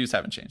 Your views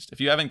haven't changed. If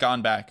you haven't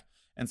gone back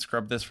and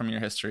scrubbed this from your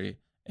history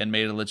and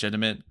made a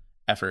legitimate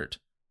effort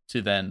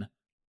to then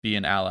be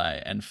an ally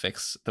and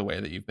fix the way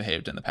that you've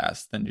behaved in the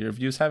past, then your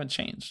views haven't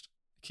changed.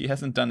 He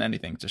hasn't done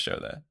anything to show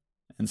that.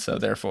 And so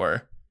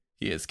therefore,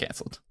 he is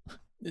canceled.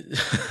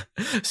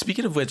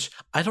 Speaking of which,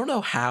 I don't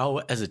know how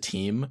as a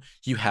team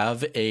you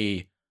have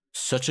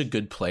such a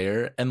good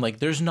player and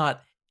like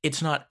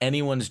it's not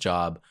anyone's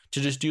job to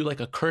just do like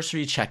a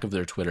cursory check of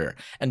their Twitter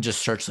and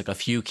just search like a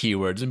few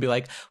keywords and be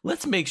like,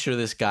 let's make sure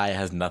this guy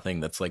has nothing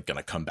that's like going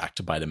to come back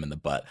to bite him in the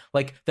butt.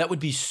 Like, that would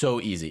be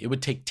so easy. It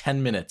would take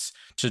 10 minutes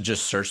to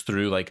just search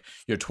through like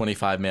your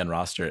 25-man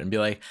roster and be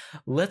like,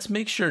 let's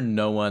make sure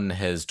no one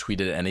has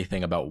tweeted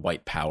anything about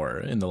white power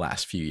in the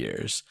last few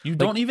years. You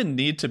don't even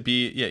need to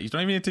be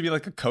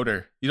like a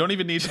coder. You don't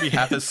even need to be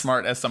half as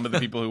smart as some of the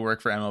people who work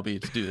for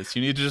MLB to do this.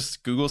 You need to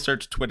just Google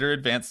search Twitter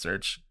advanced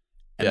search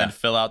and then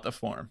fill out the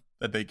form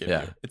that they give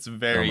you. It's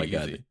very easy.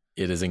 God.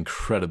 It is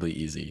incredibly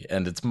easy,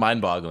 and it's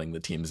mind-boggling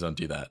that teams don't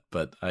do that.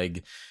 But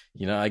I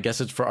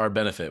guess it's for our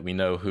benefit. We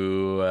know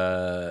who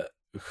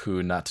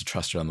not to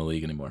trust around the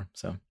league anymore.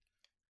 So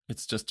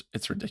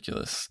it's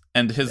ridiculous.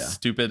 And his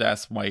stupid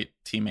ass white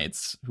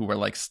teammates who were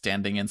like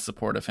standing in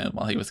support of him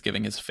while he was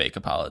giving his fake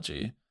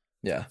apology.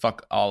 Yeah,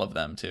 fuck all of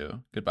them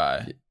too.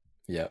 Goodbye.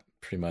 Yeah,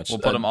 pretty much. We'll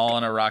put them all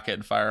in a rocket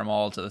and fire them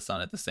all to the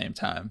sun at the same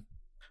time.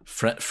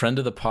 Friend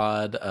of the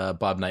pod,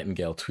 Bob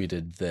Nightingale,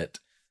 tweeted that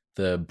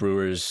the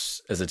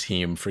Brewers as a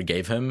team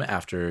forgave him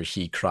after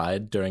he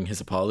cried during his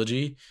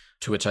apology,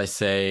 to which I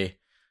say,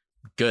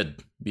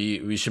 good.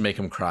 We should make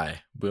him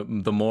cry.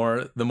 The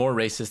more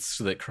racists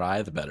that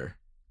cry, the better.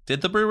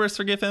 Did the Brewers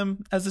forgive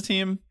him as a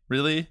team?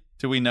 Really?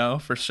 Do we know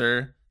for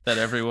sure that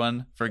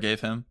everyone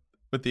forgave him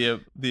with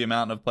the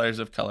amount of players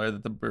of color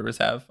that the Brewers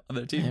have on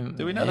their team?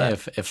 Do we know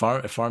that? If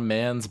our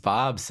man's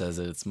Bob says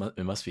it,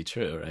 it must be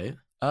true, right?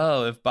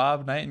 Oh, if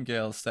Bob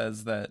Nightingale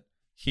says that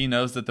he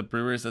knows that the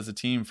Brewers as a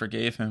team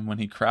forgave him when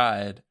he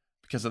cried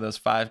because of those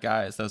 5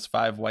 guys, those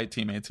 5 white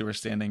teammates who were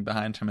standing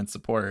behind him in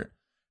support,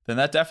 then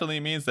that definitely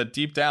means that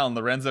deep down,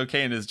 Lorenzo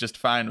Cain is just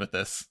fine with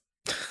this.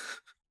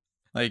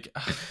 Like,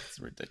 it's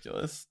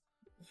ridiculous.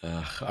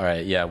 All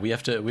right, yeah, we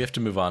have to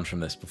move on from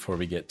this before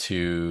we get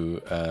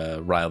too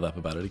riled up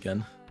about it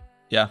again.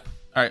 Yeah.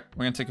 All right,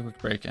 we're gonna take a quick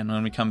break, and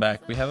when we come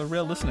back, we have a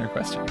real listener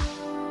question.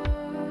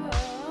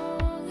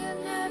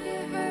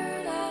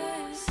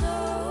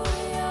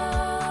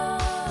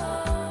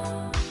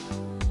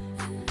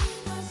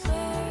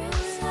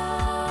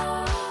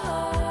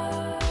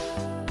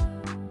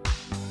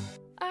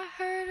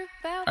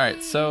 All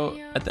right, so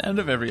at the end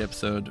of every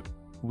episode,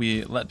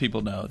 we let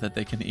people know that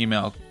they can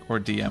email or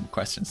DM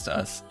questions to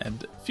us,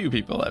 and few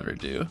people ever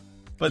do.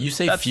 But you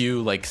say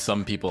few, like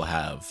some people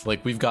have.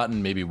 Like, we've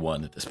gotten maybe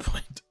 1 at this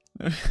point.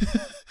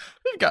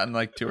 We've gotten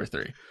like 2 or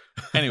 3.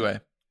 Anyway,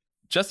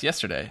 just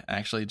yesterday,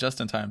 actually,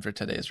 just in time for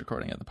today's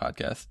recording of the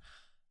podcast,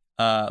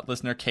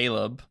 listener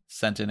Caleb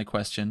sent in a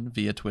question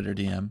via Twitter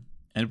DM,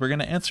 and we're going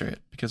to answer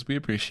it because we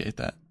appreciate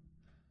that.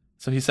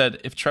 So he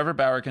said, if Trevor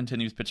Bauer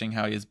continues pitching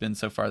how he has been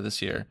so far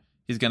this year,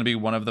 he's going to be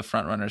one of the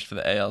front runners for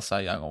the AL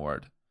Cy Young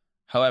Award.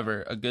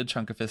 However, a good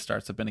chunk of his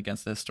starts have been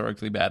against the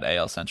historically bad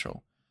AL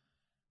Central.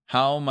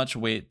 How much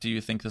weight do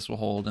you think this will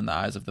hold in the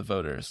eyes of the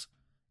voters?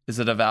 Is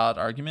it a valid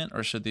argument,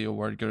 or should the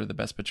award go to the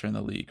best pitcher in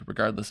the league,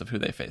 regardless of who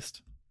they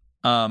faced?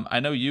 I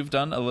know you've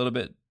done a little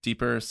bit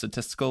deeper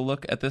statistical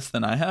look at this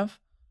than I have,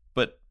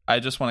 but I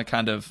just want to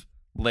kind of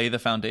lay the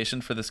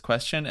foundation for this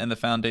question. And the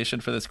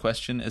foundation for this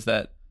question is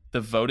that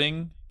the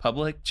voting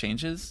public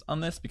changes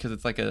on this because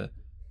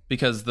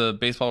because the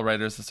Baseball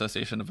Writers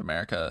Association of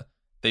America,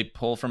 they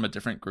pull from a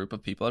different group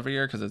of people every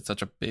year because it's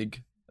such a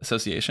big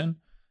association.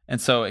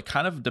 And so it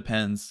kind of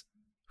depends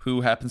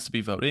who happens to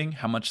be voting,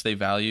 how much they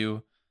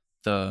value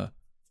the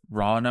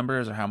raw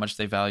numbers, or how much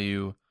they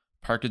value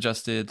park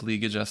adjusted,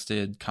 league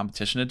adjusted,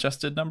 competition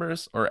adjusted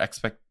numbers, or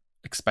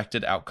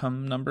expected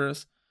outcome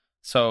numbers.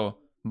 So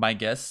my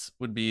guess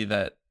would be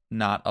that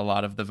not a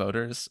lot of the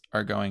voters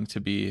are going to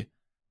be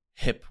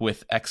hip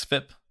with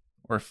XFIP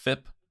or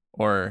FIP,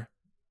 or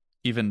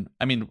even,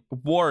 I mean,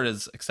 WAR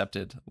is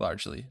accepted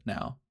largely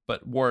now,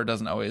 but WAR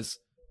doesn't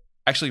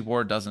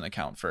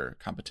account for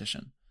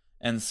competition.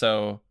 And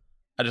so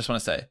I just want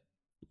to say,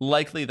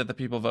 likely that the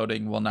people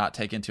voting will not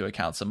take into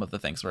account some of the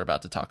things we're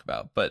about to talk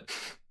about, but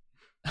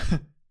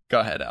go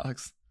ahead,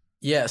 Alex.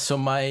 Yeah, so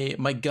my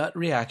gut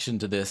reaction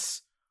to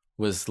this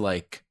was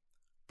like,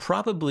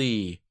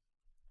 probably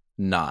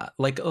not.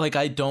 Like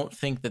I don't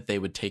think that they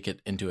would take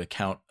it into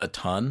account a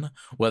ton,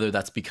 whether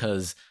that's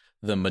because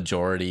the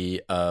majority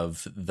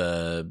of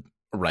the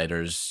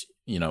writers,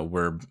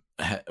 were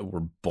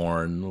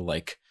born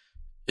like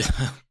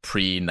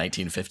pre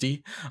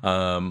 1950.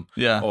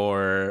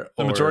 Or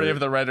the majority of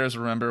the writers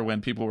remember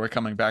when people were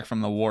coming back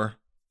from the war.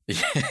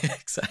 Yeah,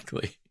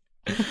 exactly.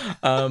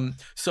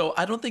 So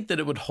I don't think that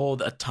it would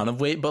hold a ton of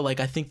weight, but like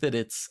I think that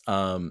it's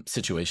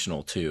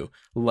situational too.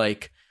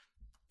 Like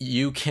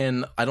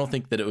I don't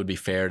think that it would be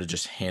fair to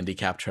just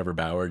handicap Trevor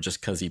Bauer just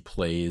because he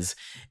plays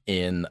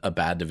in a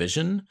bad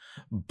division.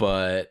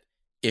 But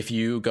if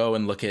you go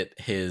and look at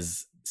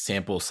his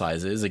sample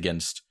sizes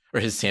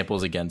his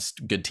samples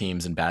against good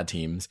teams and bad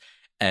teams,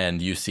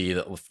 and you see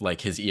that like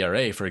his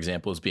ERA, for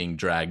example, is being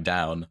dragged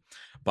down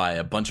by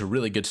a bunch of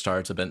really good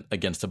starts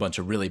against a bunch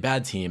of really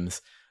bad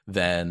teams,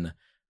 then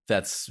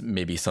that's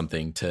maybe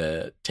something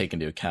to take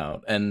into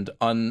account. And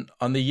on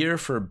the year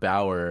for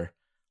Bauer,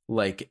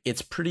 like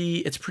it's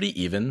pretty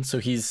even. So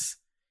he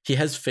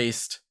has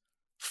faced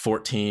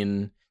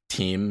 14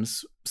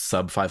 teams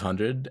sub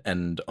 500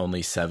 and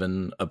only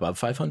 7 above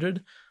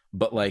 500,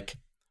 but like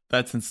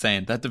that's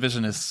insane. That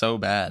division is so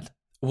bad.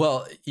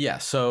 Well, yeah.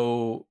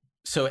 So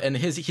and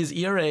his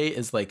ERA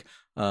is like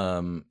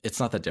it's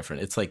not that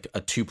different. It's like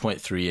a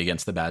 2.3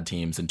 against the bad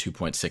teams and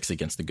 2.6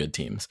 against the good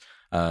teams.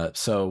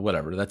 So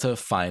whatever. That's like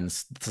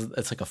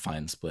a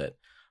fine split.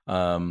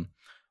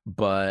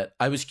 But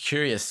I was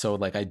curious, so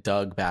like I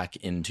dug back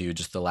into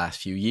just the last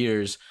few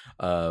years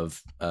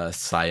of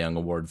Cy Young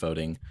Award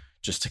voting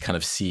just to kind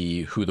of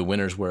see who the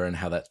winners were and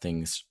how that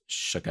things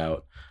shook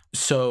out.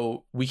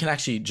 So we can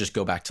actually just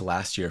go back to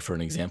last year for an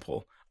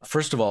example.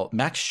 First of all,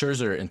 Max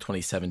Scherzer in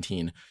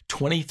 2017,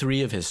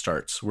 23 of his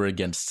starts were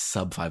against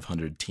sub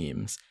 500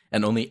 teams,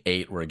 and only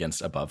 8 were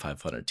against above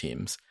 500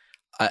 teams.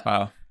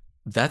 Wow.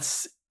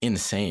 That's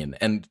insane.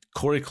 And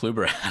Corey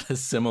Kluber had a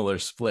similar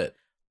split.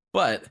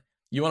 But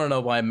you want to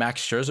know why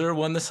Max Scherzer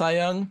won the Cy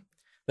Young?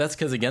 That's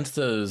because against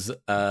those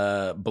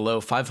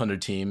below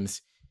 500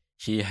 teams,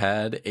 he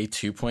had a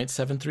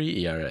 2.73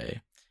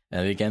 ERA.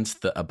 And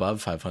against the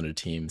above 500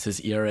 teams, his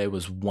ERA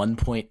was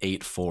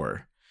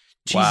 1.84.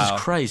 Jesus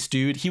Christ,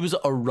 dude. He was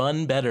a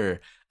run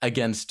better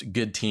against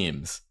good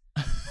teams.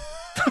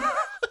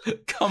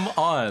 Come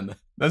on.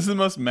 That's the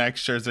most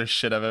Max Scherzer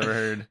shit I've ever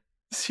heard.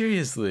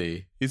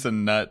 Seriously. He's a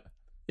nut.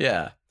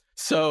 Yeah.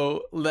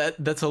 So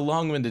that's a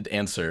long-winded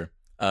answer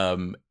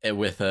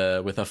with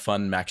a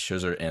fun Max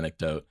Scherzer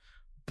anecdote.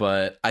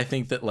 But I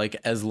think that like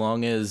as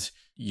long as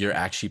you're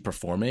actually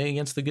performing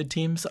against the good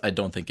teams, I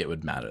don't think it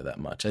would matter that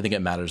much. I think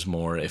it matters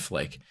more if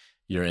like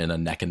you're in a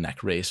neck and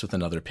neck race with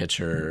another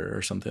pitcher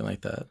or something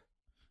like that.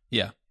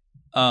 Yeah.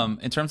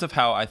 In terms of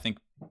how I think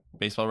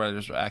baseball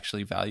writers will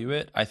actually value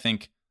it, I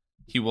think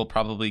he will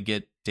probably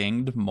get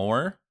dinged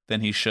more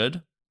than he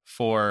should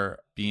for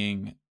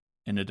being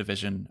in a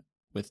division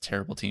with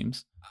terrible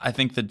teams. I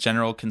think the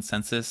general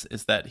consensus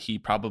is that he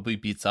probably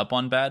beats up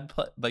on bad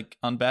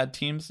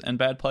teams and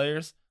bad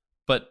players,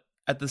 but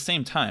at the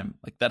same time,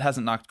 like that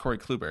hasn't knocked Corey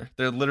Kluber.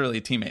 They're literally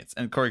teammates,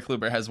 and Corey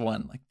Kluber has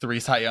won like 3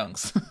 Cy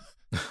Youngs.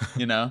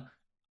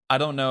 I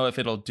don't know if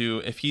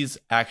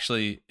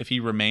if he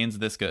remains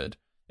this good,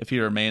 if he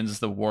remains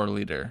the WAR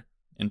leader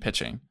in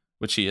pitching,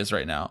 which he is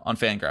right now on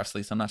Fangraphs at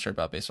least. I'm not sure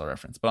about Baseball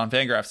Reference, but on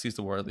Fangraphs he's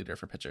the WAR leader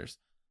for pitchers.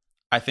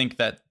 I think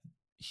that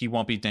he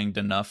won't be dinged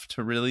enough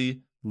to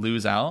really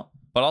lose out,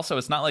 but also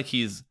it's not like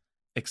he's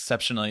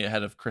exceptionally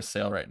ahead of Chris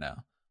Sale right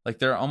now. Like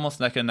they're almost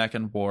neck and neck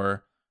in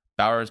WAR.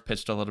 Bauer's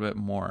pitched a little bit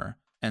more,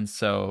 and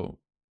so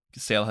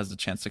Sale has a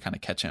chance to kind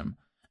of catch him.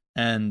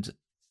 And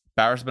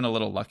Bauer's been a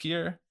little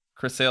luckier.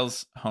 Chris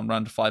Sale's home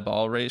run to fly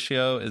ball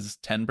ratio is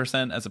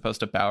 10% as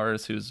opposed to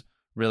Bauer's, who's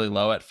really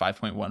low at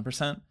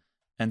 5.1%.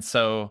 And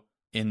so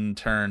in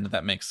turn,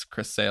 that makes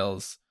Chris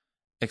Sale's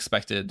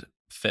expected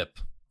FIP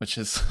which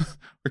is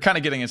we're kind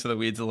of getting into the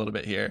weeds a little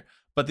bit here,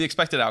 but the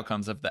expected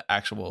outcomes of the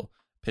actual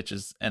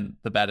pitches and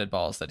the batted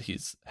balls that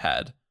he's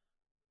had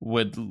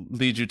would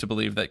lead you to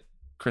believe that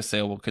Chris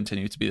Sale will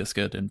continue to be this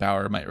good and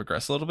Bauer might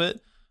regress a little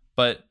bit,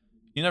 but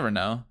you never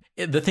know.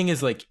 The thing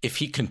is, like, if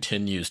he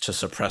continues to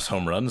suppress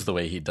home runs the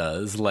way he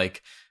does,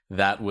 like,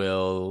 that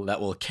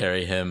will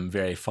carry him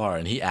very far.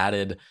 And he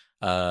added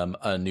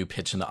a new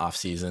pitch in the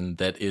offseason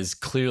that is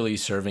clearly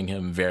serving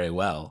him very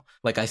well.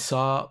 Like, I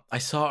saw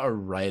a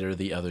writer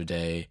the other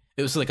day.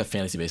 It was like a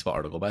fantasy baseball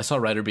article, but I saw a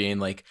writer being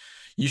like,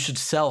 you should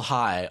sell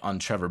high on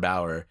Trevor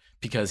Bauer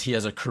because he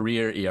has a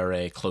career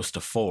ERA close to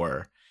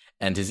 4,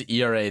 and his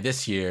ERA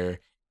this year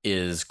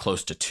is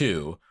close to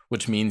 2,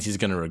 which means he's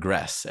going to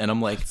regress. And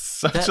I'm like,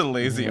 such a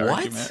lazy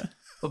argument.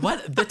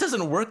 What? That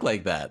doesn't work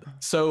like that.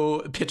 So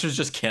pitchers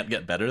just can't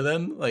get better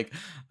then? Like,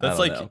 that's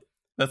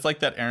like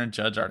that Aaron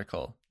Judge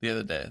article the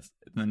other day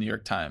in the New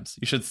York Times.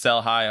 You should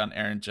sell high on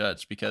Aaron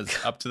Judge because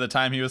up to the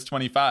time he was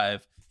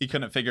 25, he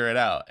couldn't figure it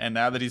out. And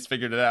now that he's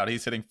figured it out,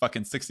 he's hitting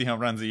fucking 60 home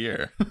runs a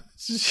year.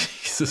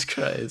 Jesus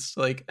Christ.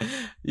 Like,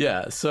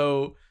 yeah.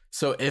 So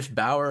if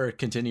Bauer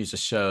continues to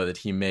show that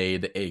he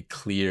made a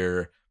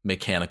clear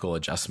mechanical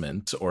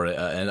adjustment or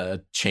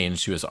a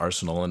change to his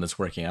arsenal and it's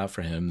working out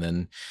for him,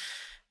 then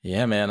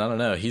yeah, man, I don't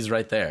know. He's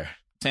right there.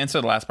 To answer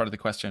the last part of the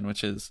question,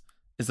 which is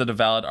it a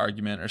valid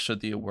argument or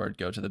should the award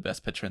go to the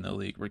best pitcher in the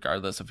league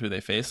regardless of who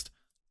they faced?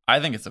 I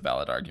think it's a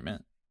valid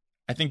argument.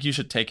 I think you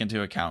should take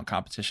into account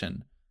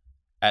competition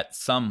at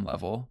some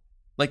level.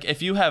 Like,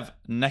 if you have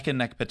neck and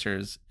neck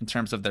pitchers in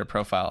terms of their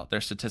profile,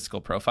 their statistical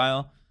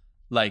profile,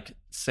 like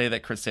say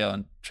that Chris Sale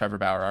and Trevor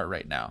Bauer are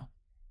right now,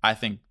 I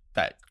think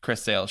that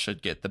Chris Sale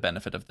should get the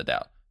benefit of the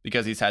doubt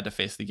because he's had to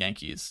face the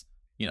Yankees,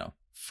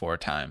 4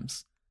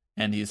 times,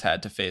 and he's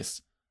had to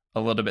face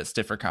a little bit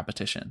stiffer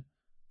competition.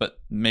 But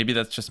maybe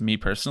that's just me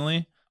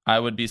personally. I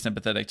would be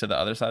sympathetic to the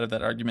other side of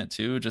that argument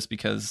too, just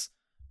because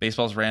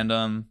baseball's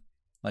random.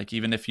 Like,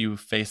 even if you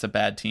face a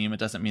bad team, it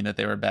doesn't mean that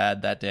they were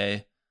bad that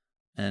day,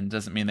 and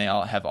doesn't mean they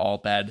all have all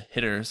bad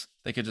hitters.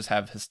 They could just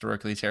have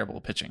historically terrible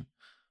pitching,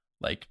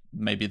 like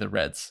maybe the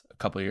Reds a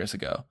couple years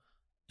ago.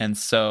 And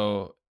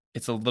so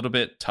it's a little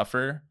bit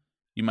tougher.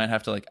 You might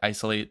have to like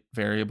isolate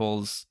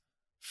variables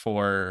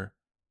for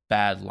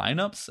bad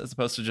lineups as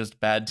opposed to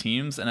just bad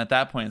teams. And at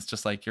that point, it's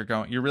just like you're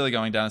really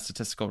going down a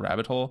statistical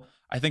rabbit hole.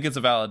 I think it's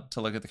valid to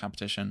look at the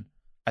competition.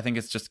 I think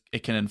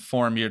it can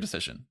inform your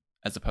decision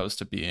as opposed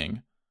to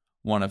being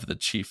one of the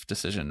chief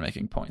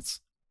decision-making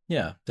points.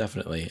 Yeah,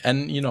 definitely.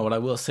 And what I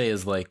will say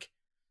is, like,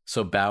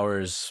 so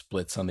Bauer's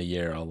splits on the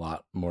year are a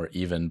lot more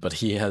even, but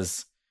he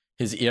has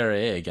his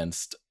ERA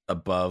against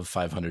above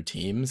 500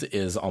 teams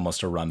is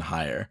almost a run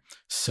higher.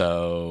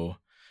 So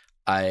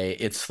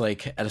it's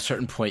like at a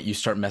certain point you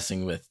start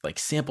messing with like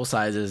sample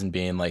sizes and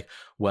being like,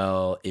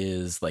 well,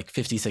 is like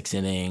 56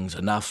 innings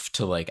enough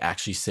to like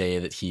actually say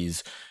that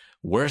he's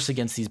worse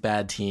against these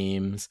bad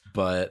teams?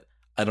 But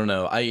I don't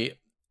know.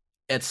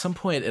 At some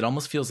point it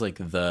almost feels like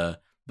the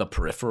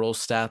peripheral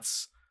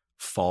stats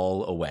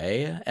fall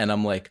away, and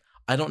I'm like,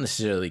 I don't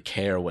necessarily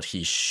care what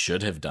he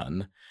should have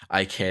done.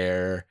 I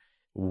care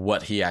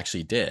what he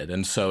actually did.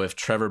 And so if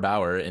Trevor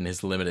Bauer in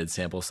his limited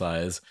sample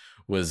size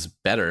was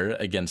better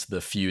against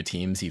the few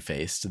teams he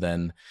faced,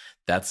 then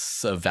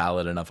that's a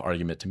valid enough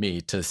argument to me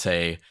to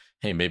say,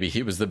 hey, maybe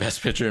he was the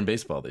best pitcher in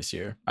baseball this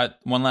year.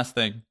 One last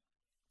thing.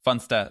 Fun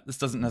stat. This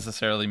doesn't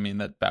necessarily mean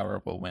that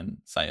Bauer will win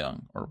Cy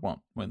Young or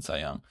won't win Cy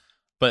Young,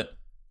 but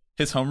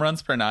his home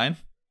runs per 9,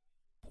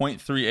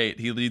 0.38.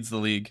 He leads the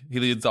league. He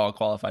leads all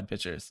qualified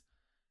pitchers.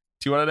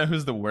 Do you want to know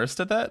who's the worst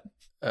at that?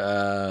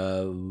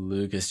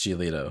 Lucas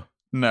Giolito.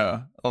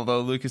 No, although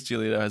Lucas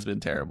Giolito has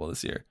been terrible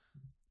this year.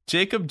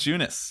 Jacob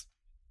Junis,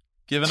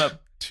 giving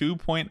up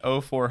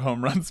 2.04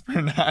 home runs per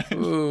 9.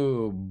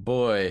 Ooh,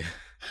 boy.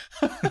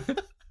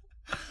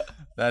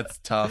 That's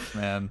tough,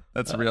 man.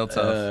 That's real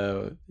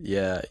tough.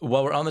 Yeah.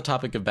 While we're on the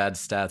topic of bad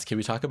stats, can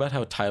we talk about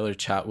how Tyler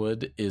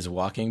Chatwood is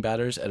walking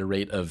batters at a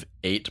rate of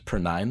 8 per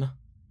 9?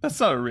 That's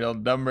not a real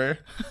number.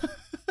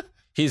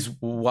 He's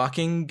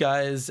walking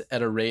guys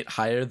at a rate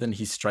higher than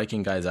he's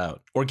striking guys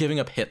out or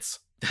giving up hits.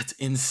 That's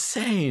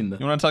insane.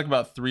 You want to talk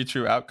about 3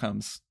 true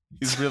outcomes?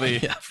 He's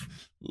really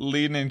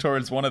leaning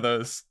towards one of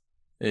those.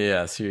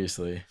 Yeah,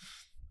 seriously.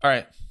 All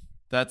right.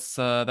 That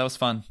was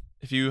fun.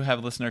 If you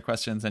have listener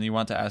questions and you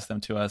want to ask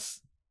them to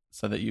us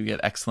so that you get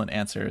excellent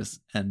answers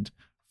and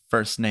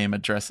first name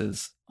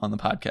addresses on the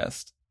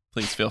podcast,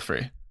 please feel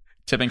free.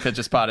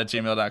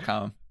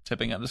 tippingpitchespod@gmail.com.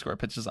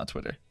 tipping_pitches on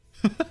Twitter.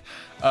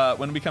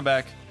 When we come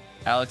back,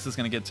 Alex is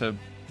going to get to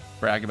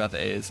brag about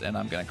the A's, and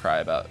I'm going to cry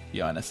about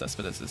Yoenis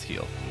Cespedes'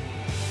 heel.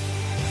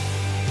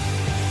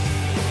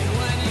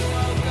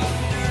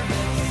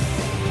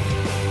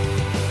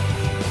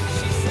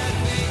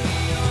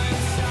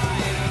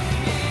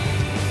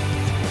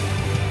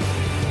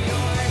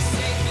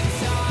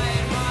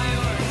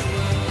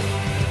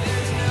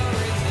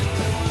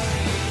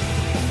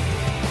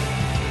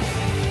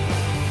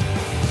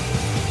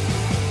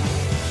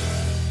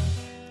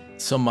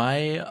 So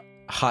my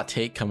hot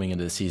take coming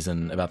into the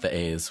season about the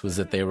A's was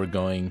that they were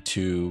going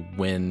to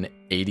win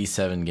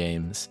 87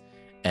 games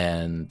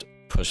and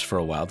push for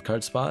a wild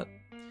card spot.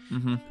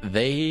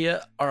 They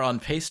are on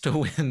pace to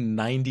win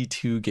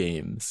 92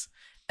 games,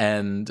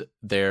 and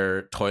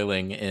they're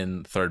toiling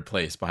in third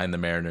place behind the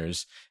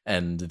Mariners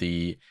and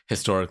the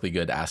historically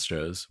good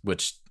Astros,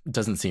 which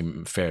doesn't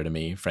seem fair to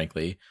me,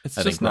 frankly. I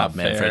think Rob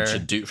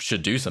Manfred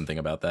should do something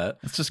about that.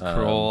 It's just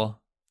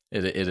cruel.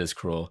 It is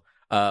cruel.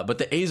 But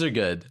the A's are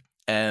good,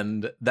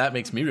 and that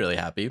makes me really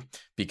happy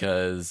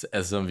because,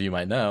 as some of you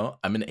might know,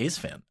 I'm an A's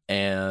fan.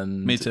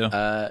 And me too.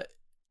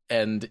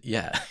 And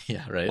yeah,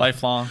 right.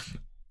 Lifelong.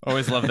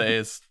 Always love the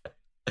A's.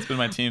 It's been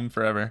my team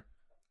forever.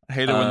 I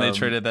hated when they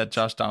traded that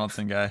Josh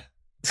Donaldson guy.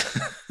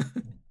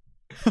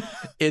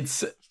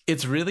 It's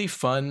really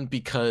fun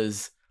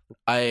because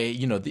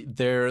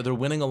they're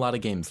winning a lot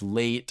of games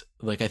late.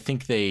 Like I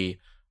think they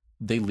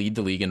lead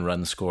the league in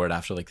runs scored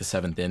after like the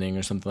 7th inning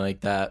or something like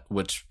that,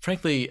 which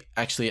frankly,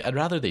 actually, I'd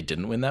rather they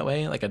didn't win that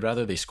way. Like I'd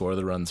rather they score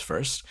the runs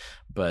first,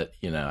 but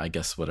I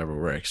guess whatever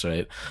works,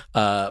 right?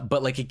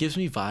 But like it gives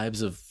me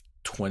vibes of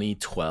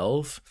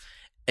 2012,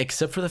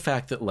 except for the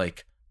fact that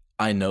like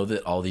I know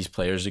that all these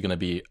players are going to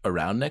be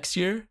around next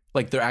year.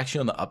 Like they're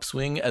actually on the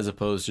upswing as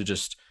opposed to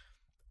just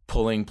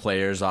pulling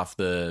players off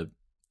the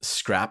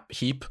scrap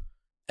heap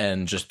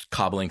and just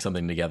cobbling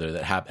something together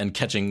and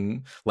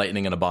catching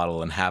lightning in a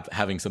bottle and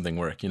having something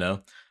work.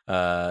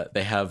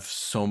 They have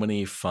so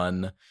many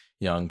fun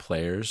young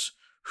players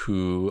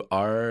who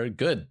are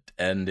good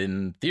and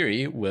in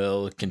theory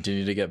will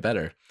continue to get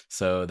better.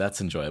 So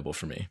that's enjoyable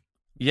for me.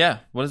 Yeah.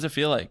 What does it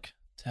feel like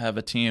to have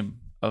a team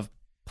of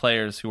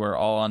players who are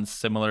all on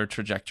similar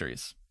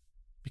trajectories?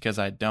 Because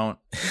I don't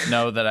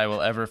know that I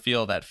will ever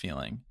feel that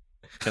feeling,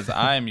 because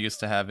I'm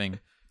used to having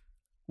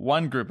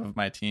one group of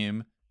my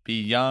team be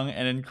young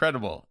and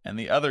incredible and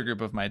the other group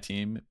of my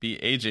team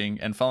be aging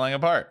and falling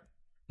apart.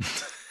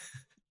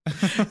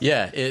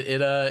 Yeah,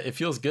 it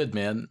feels good,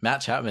 man.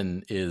 Matt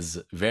Chapman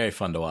is very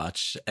fun to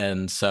watch,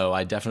 and so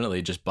I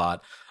definitely just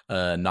bought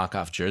a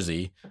knockoff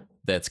jersey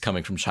that's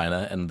coming from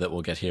China and that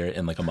will get here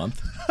in like a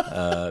month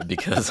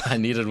because I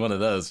needed one of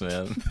those,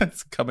 man.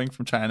 That's coming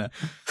from China.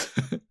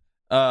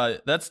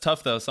 That's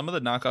tough though. Some of the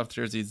knockoff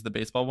jerseys, the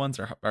baseball ones,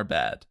 are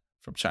bad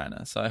from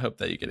China. So I hope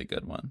that you get a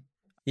good one.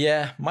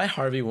 Yeah, my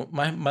Harvey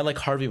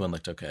one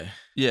looked okay.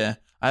 Yeah,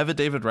 I have a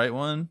David Wright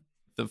one.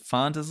 The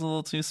font is a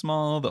little too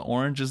small. The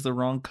orange is the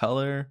wrong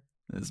color.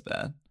 It's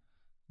bad.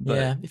 But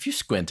yeah, if you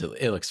squint,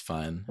 it looks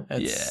fine.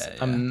 Yeah.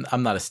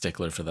 I'm not a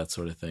stickler for that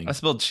sort of thing. I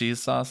spilled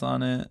cheese sauce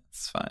on it.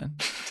 It's fine.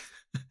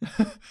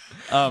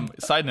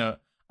 Side note: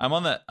 I'm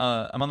on the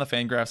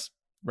Fangraphs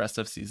rest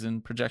of season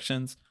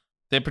projections.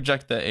 They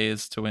project the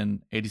A's to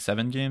win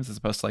 87 games as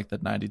opposed to like the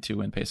 92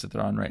 win pace that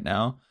they're on right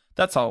now.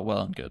 That's all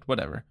well and good.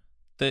 Whatever.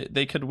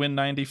 They could win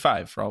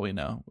 95 for all we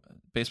know.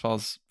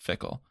 Baseball's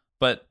fickle.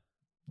 But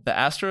the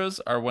Astros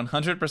are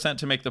 100%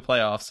 to make the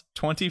playoffs,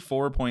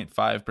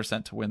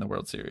 24.5% to win the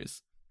World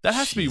Series. That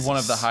has to be one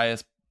of the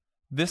highest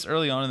this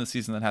early on in the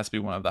season. That has to be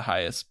one of the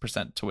highest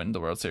percent to win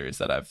the World Series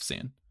that I've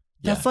seen.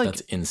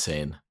 That's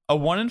insane. A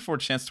 1 in 4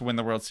 chance to win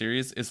the World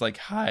Series is like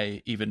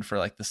high even for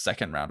like the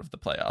second round of the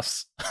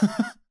playoffs.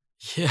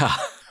 Yeah.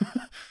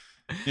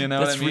 You know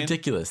that's what I mean?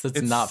 Ridiculous.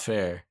 That's not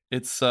fair.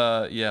 It's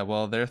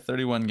well, they're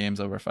 31 games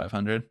over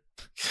 500.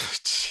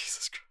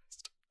 Jesus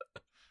Christ.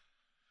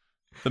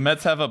 The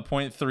Mets have a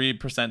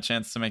 0.3%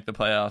 chance to make the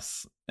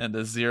playoffs and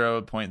a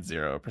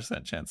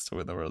 0.0% chance to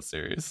win the World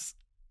Series.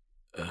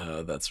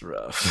 That's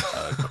rough.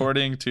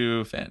 According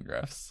to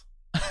Fangraphs.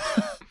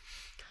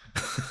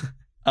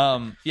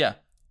 Yeah.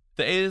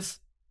 The A's,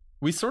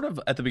 we sort of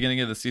at the beginning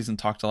of the season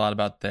talked a lot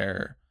about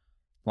their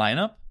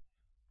lineup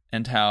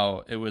and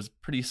how it was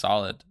pretty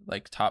solid,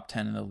 like top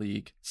 10 in the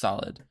league,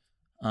 solid.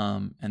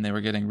 And they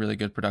were getting really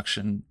good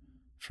production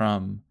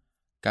from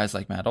guys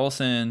like Matt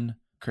Olson,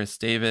 Chris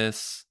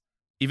Davis.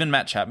 Even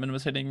Matt Chapman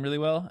was hitting really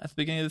well at the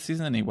beginning of the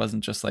season, and he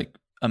wasn't just like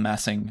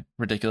amassing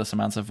ridiculous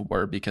amounts of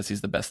WAR because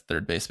he's the best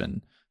third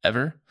baseman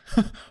ever,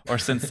 or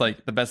since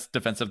like the best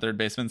defensive third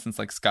baseman since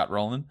like Scott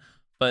Rowland.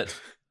 But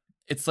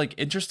it's like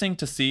interesting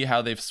to see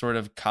how they've sort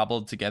of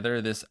cobbled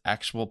together this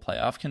actual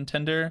playoff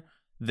contender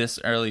this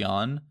early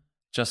on,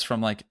 just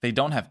from like they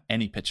don't have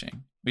any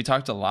pitching. We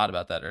talked a lot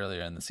about that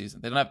earlier in the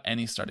season. They don't have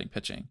any starting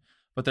pitching,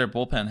 but their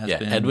bullpen has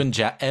been...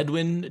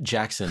 Edwin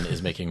Jackson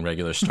is making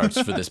regular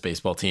starts for this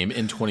baseball team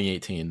in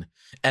 2018,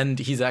 and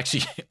he's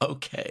actually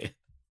okay.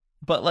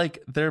 But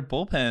like their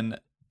bullpen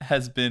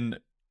has been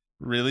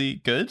really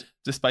good,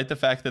 despite the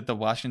fact that the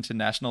Washington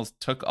Nationals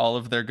took all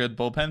of their good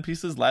bullpen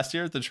pieces last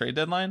year at the trade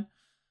deadline,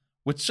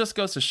 which just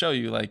goes to show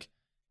you like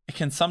it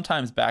can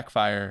sometimes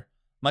backfire.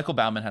 Michael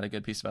Bauman had a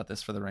good piece about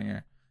this for The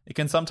Ringer. It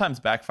can sometimes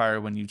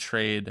backfire when you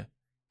trade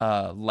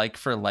like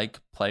for like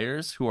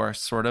players who are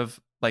sort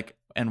of like,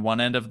 and one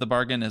end of the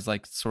bargain is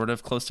like sort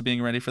of close to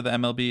being ready for the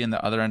MLB, and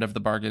the other end of the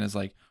bargain is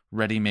like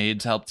ready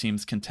made to help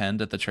teams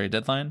contend at the trade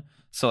deadline.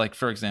 So like,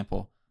 for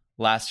example,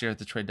 last year at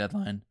the trade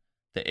deadline,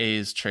 the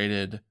A's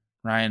traded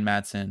Ryan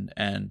Madsen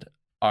and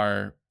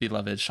our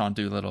beloved Sean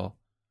Doolittle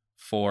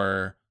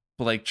for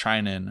Blake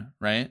Trinan,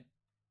 right?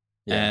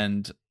 Yeah.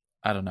 And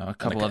I don't know, a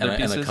couple other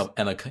pieces.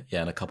 And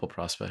a couple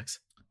prospects.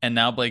 And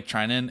now Blake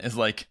Trinan is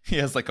like, he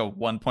has like a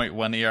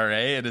 1.1 ERA.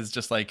 It is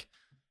just like,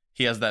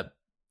 he has that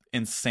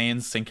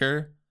insane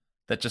sinker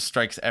that just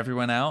strikes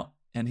everyone out.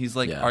 And he's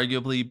like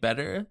arguably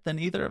better than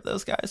either of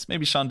those guys.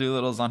 Maybe Sean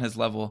Doolittle's on his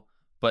level,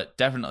 but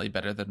definitely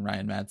better than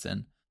Ryan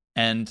Madsen.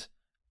 And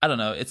I don't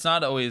know, it's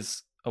not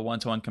always a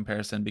one-to-one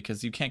comparison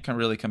because you can't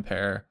really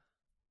compare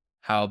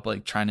how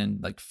Blake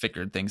Trinan like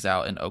figured things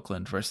out in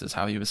Oakland versus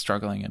how he was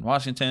struggling in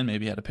Washington.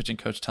 Maybe he had a pitching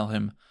coach tell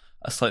him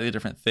a slightly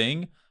different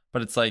thing,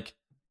 but it's like,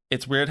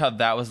 it's weird how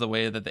that was the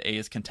way that the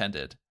A's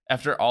contended.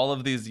 After all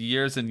of these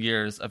years and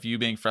years of you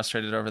being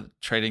frustrated over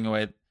trading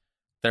away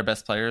their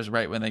best players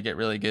right when they get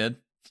really good,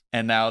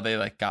 and now they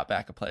like got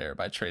back a player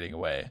by trading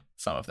away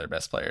some of their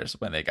best players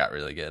when they got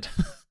really good.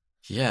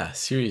 Yeah,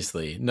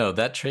 seriously. No,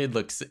 that trade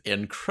looks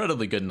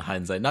incredibly good in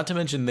hindsight. Not to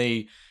mention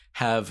they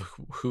have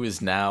who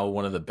is now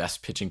one of the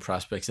best pitching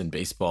prospects in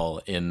baseball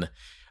in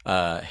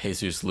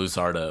Jesus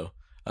Luzardo,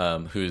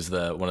 who's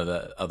one of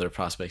the other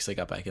prospects they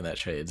got back in that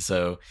trade.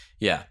 So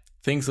yeah,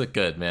 things look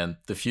good, man.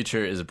 The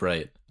future is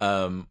bright.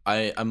 I'm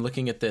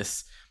looking at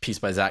this piece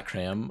by Zach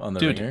Cram on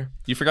the Ringer.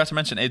 You forgot to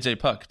mention AJ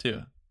Puck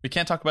too. We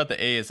can't talk about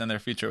the A's and their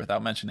future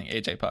without mentioning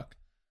AJ Puck.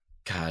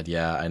 God,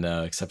 yeah, I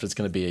know. Except it's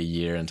going to be a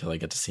year until I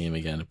get to see him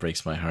again. It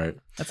breaks my heart.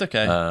 That's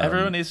okay.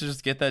 Everyone needs to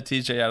just get that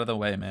TJ out of the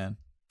way, man.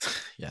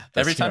 Yeah,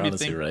 every time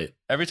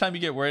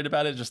you get worried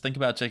about it, just think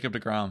about Jacob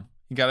deGrom.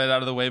 He got it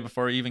out of the way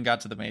before he even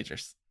got to the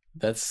majors.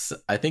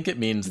 I think it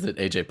means that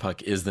AJ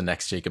Puck is the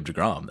next Jacob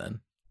deGrom.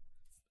 Then,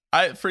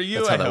 I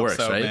hope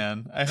so, right?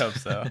 Man. I hope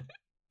so,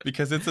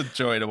 because it's a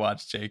joy to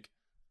watch Jake.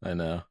 I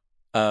know.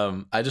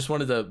 I just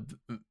wanted to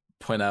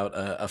point out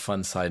a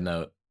fun side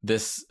note.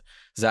 This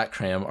Zach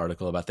Cram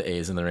article about the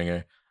A's in the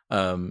Ringer,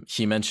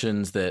 he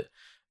mentions that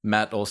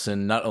Matt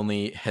Olson, not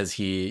only has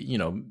he,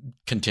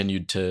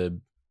 continued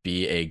to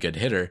be a good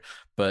hitter,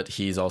 but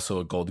he's also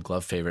a Gold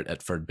Glove favorite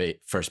at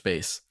first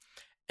base.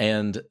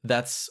 And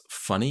that's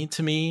funny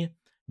to me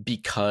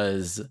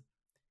because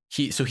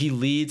he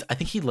leads, I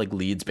think he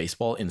leads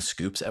baseball in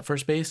scoops at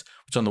first base,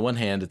 which on the one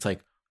hand, it's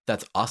like,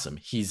 that's awesome.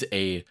 He's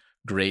a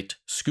great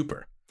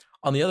scooper.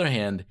 On the other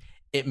hand,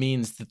 it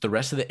means that the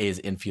rest of the A's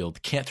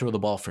infield can't throw the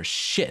ball for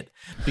shit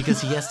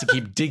because he has to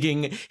keep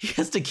digging. He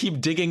has to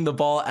keep digging the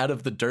ball out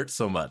of the dirt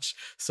so much.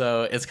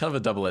 So it's kind of a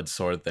double-edged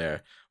sword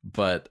there.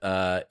 But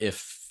we'll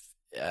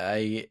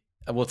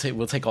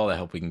take all the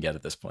help we can get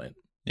at this point.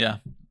 Yeah,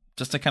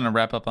 just to kind of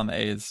wrap up on the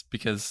A's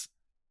because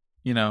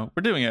we're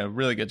doing a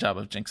really good job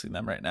of jinxing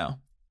them right now.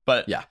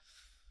 But yeah,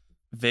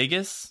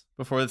 Vegas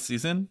before the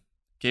season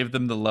gave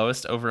them the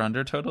lowest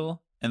over/under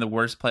total and the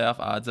worst playoff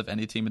odds of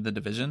any team in the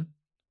division.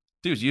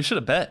 Dude, you should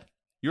have bet.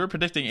 You were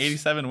predicting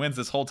 87 wins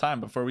this whole time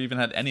before we even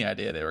had any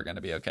idea they were going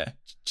to be okay.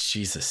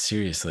 Jesus,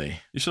 seriously.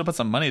 You should have put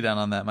some money down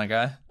on that, my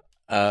guy.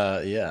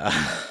 Yeah.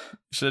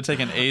 You should have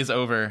taken A's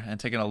over and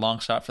taken a long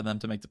shot for them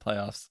to make the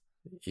playoffs.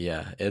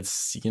 Yeah,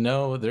 it's,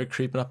 they're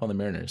creeping up on the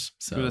Mariners.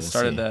 So we would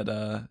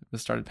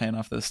have started paying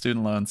off those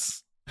student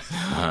loans.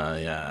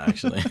 Yeah,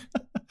 actually.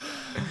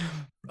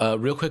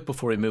 Real quick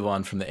before we move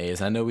on from the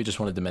A's, I know we just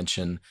wanted to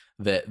mention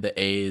that the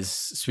A's,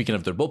 speaking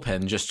of their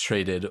bullpen, just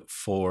traded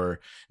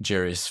for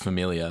Jeurys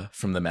Familia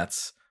from the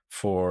Mets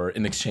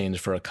in exchange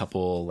for a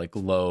couple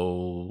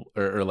low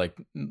or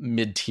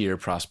mid-tier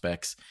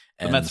prospects.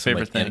 And the Mets'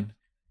 favorite thing.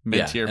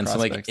 Mid-tier and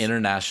prospects. some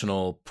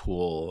international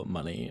pool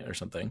money or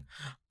something.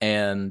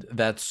 And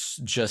that's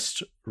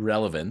just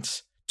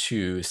relevant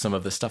to some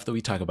of the stuff that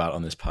we talk about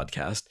on this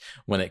podcast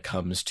when it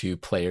comes to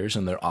players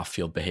and their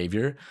off-field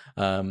behavior,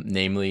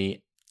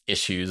 namely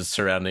issues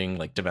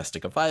surrounding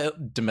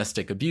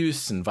domestic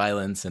abuse and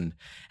violence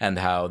and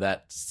how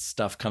that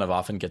stuff kind of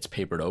often gets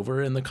papered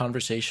over in the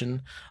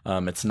conversation.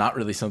 It's not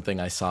really something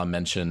I saw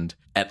mentioned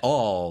at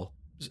all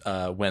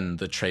when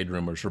the trade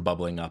rumors were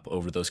bubbling up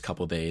over those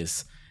couple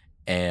days.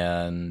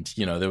 And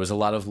there was a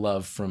lot of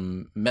love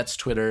from Mets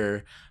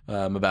Twitter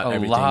about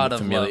everything. A lot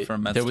of love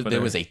from Mets Twitter.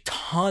 There was a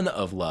ton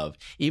of love,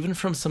 even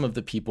from some of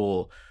the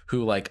people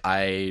who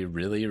I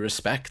really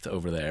respect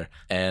over there,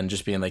 and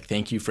just being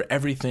thank you for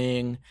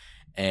everything.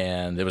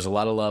 And there was a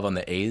lot of love on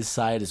the A's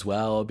side as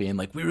well, being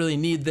we really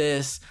need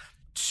this.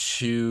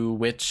 To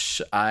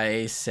which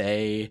I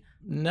say,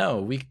 no,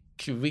 we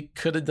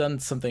could have done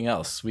something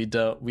else. We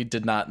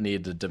did not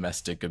need a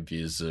domestic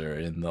abuser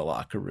in the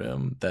locker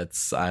room.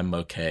 I'm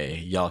okay.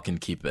 Y'all can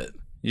keep it.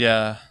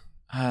 Yeah.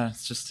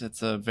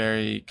 It's a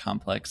very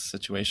complex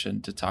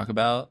situation to talk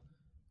about.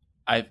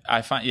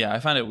 I find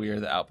it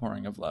weird, the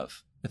outpouring of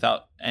love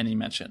without any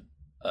mention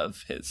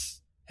of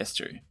his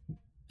history.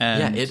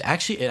 And yeah, it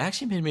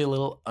actually made me a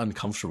little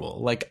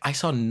uncomfortable. I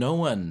saw no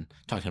one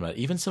talking about it.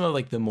 Even some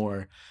of the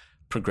more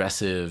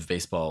progressive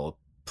baseball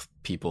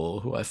people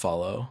who I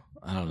follow.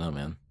 I don't know,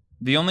 man.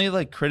 The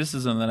only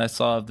criticism that I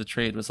saw of the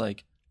trade was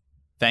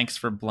thanks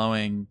for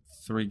blowing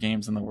 3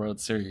 games in the World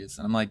Series.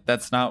 And I'm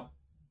that's not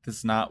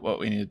what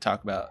we need to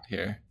talk about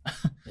here.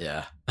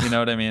 Yeah. You know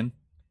what I mean?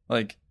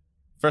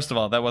 First of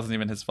all, that wasn't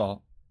even his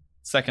fault.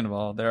 Second of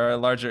all, there are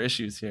larger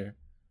issues here.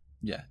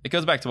 Yeah. It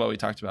goes back to what we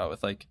talked about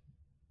with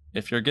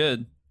if you're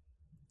good,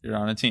 you're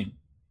on a team.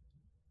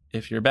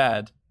 If you're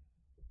bad,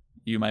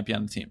 you might be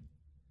on the team.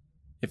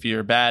 If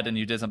you're bad and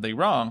you did something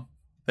wrong,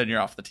 then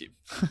you're off the team.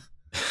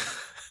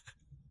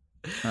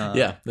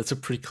 Yeah, that's a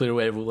pretty clear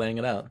way of laying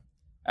it out.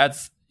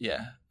 That's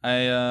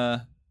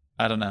I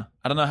don't know.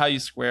 I don't know how you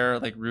square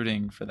like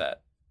rooting for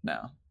that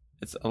now.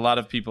 It's a lot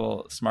of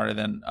people smarter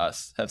than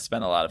us have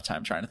spent a lot of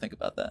time trying to think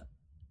about that.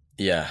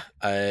 Yeah,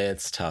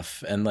 it's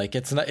tough. And like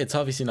it's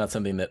obviously not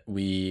something that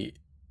we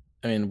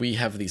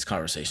have these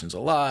conversations a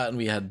lot, and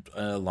we had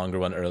a longer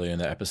one earlier in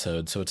the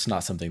episode, so it's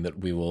not something that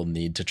we will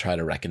need to try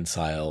to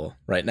reconcile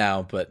right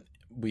now, but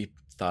we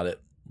thought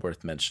it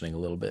worth mentioning a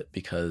little bit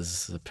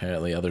because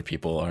apparently other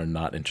people are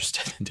not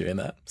interested in doing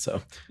that.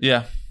 So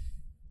yeah.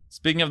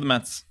 Speaking of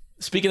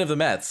the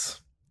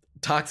Mets,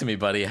 talk to me,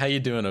 buddy. How you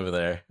doing over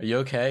there? Are you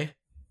okay?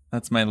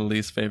 That's my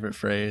least favorite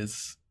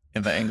phrase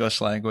in the English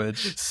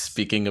language.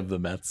 Speaking of the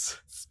Mets,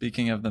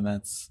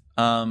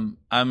 I'm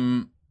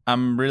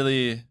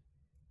really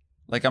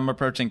like I'm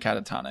approaching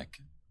catatonic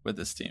with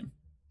this team.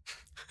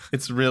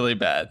 It's really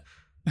bad.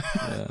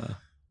 yeah.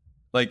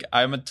 Like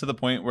I'm to the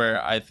point where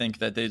I think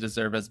that they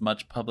deserve as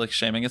much public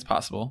shaming as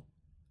possible.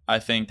 I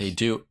think they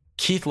do.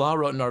 Keith Law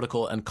wrote an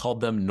article and called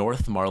them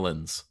North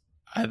Marlins.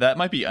 That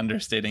might be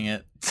understating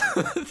it.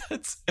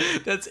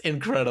 That's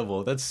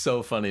incredible. That's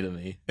so funny to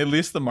me. At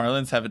least the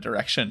Marlins have a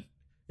direction.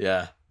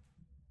 Yeah.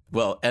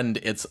 Well, and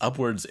it's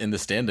upwards in the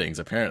standings,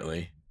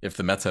 apparently, if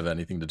the Mets have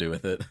anything to do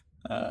with it.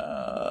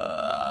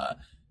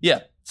 Yeah.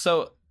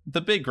 So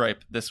the big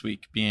gripe this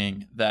week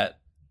being that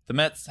the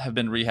Mets have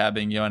been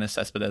rehabbing Yoenis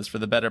Cespedes for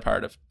the better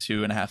part of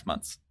 2.5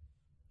 months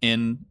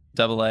in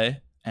AA,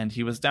 and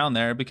he was down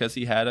there because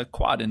he had a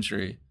quad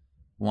injury.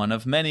 One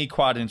of many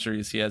quad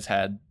injuries he has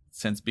had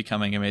since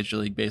becoming a Major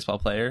League Baseball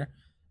player,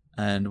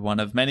 and one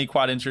of many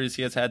quad injuries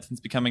he has had since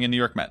becoming a New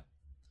York Met.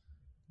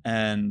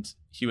 And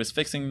he was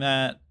fixing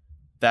that.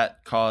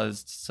 That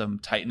caused some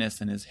tightness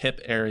in his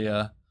hip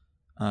area,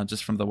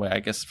 just from the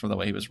way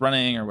he was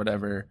running or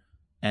whatever.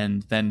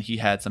 And then he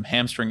had some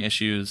hamstring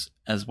issues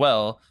as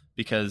well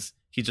because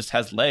he just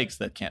has legs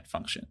that can't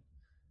function.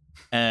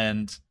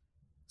 And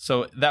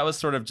so that was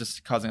sort of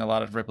just causing a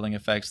lot of rippling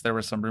effects. There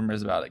were some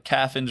rumors about a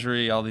calf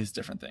injury, all these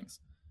different things.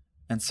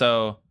 And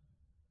so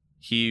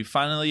he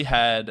finally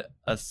had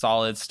a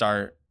solid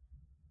start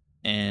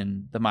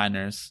in the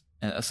minors,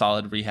 a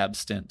solid rehab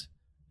stint.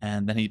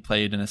 And then he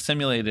played in a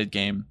simulated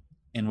game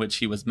in which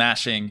he was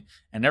mashing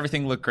and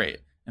everything looked great.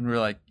 And we were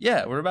like,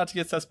 yeah, we're about to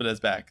get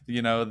Cespedes back.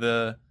 You know,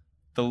 the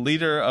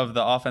leader of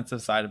the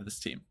offensive side of this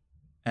team.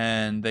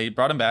 And they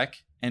brought him back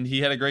and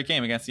he had a great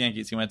game against the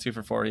Yankees. He went 2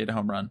 for 4. He had a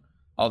home run,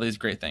 all these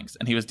great things.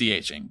 And he was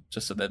DHing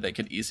just so that they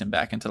could ease him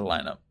back into the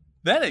lineup.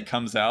 Then it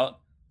comes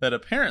out that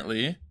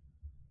apparently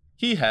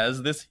he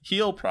has this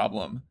heel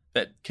problem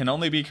that can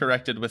only be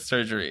corrected with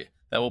surgery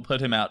that will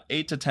put him out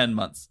 8 to 10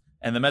 months.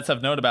 And the Mets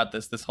have known about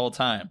this whole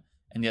time,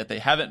 and yet they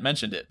haven't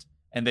mentioned it.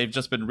 And they've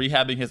just been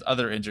rehabbing his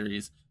other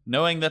injuries,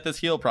 knowing that this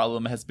heel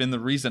problem has been the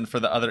reason for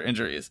the other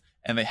injuries,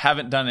 and they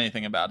haven't done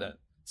anything about it.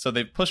 So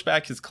they've pushed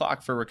back his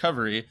clock for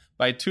recovery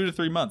by 2 to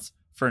 3 months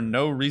for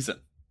no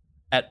reason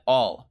at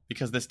all,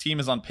 because this team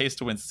is on pace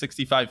to win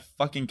 65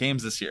 fucking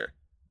games this year.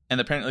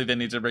 And apparently they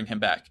need to bring him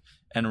back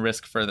and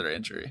risk further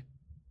injury.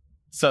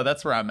 So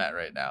that's where I'm at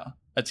right now.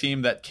 A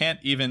team that can't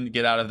even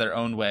get out of their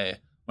own way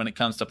when it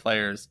comes to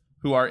players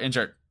who are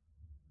injured.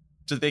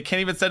 They can't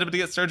even send him to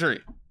get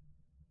surgery.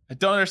 I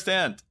don't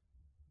understand.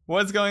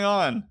 What's going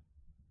on?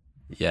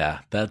 Yeah,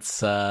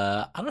 that's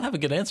I don't have a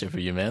good answer for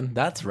you, man.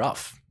 That's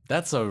rough.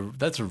 That's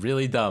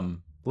really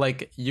dumb.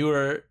 Like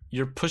you're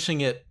pushing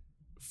it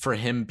for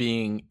him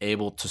being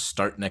able to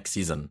start next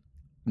season,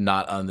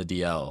 not on the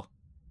DL.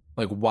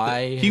 Like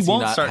why he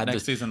won't start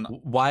next season?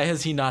 Why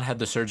has he not had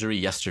the surgery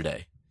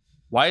yesterday?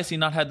 Why has he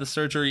not had the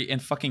surgery in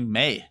fucking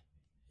May?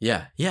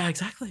 Yeah,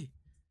 exactly.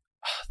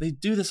 They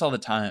do this all the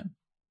time.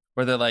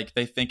 Where they're like,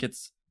 they think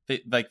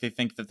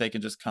that they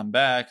can just come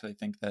back. They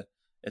think that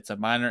it's a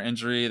minor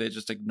injury. They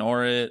just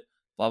ignore it.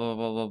 Blah, blah,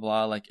 blah, blah,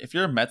 blah. Like, if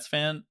you're a Mets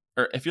fan,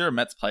 or if you're a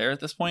Mets player at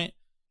this point,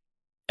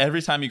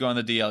 every time you go on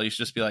the DL, you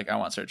should just be like, I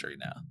want surgery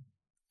now.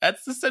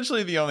 That's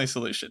essentially the only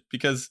solution,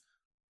 because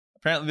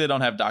apparently they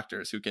don't have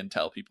doctors who can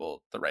tell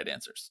people the right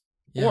answers.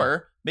 Yeah.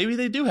 Or maybe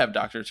they do have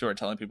doctors who are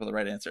telling people the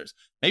right answers.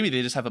 Maybe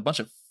they just have a bunch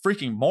of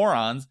freaking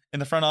morons in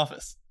the front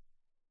office.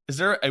 Is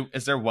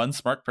there one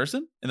smart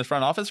person in the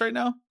front office right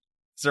now?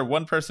 Is there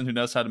one person who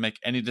knows how to make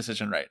any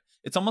decision right?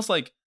 It's almost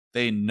like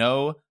they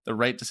know the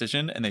right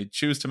decision and they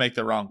choose to make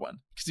the wrong one.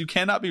 Because you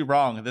cannot be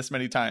wrong this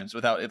many times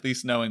without at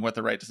least knowing what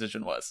the right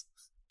decision was.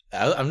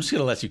 I'm just going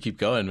to let you keep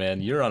going,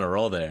 man. You're on a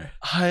roll there.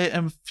 I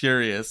am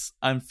furious.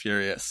 I'm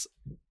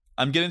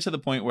getting to the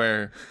point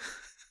where,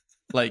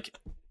 like,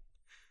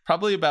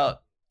 probably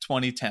about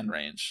 2010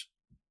 range,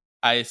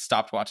 I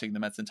stopped watching the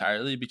Mets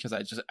entirely because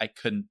I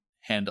couldn't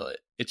handle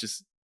it.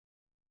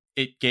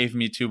 It gave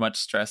me too much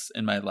stress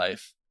in my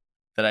life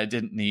that I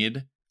didn't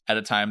need at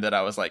a time that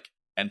I was like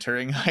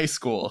entering high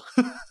school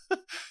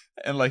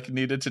and like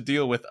needed to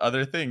deal with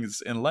other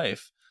things in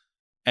life.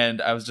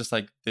 And I was just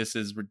like, this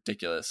is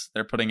ridiculous.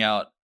 They're putting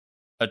out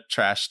a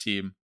trash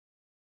team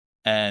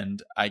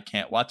and I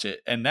can't watch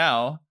it. And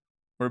now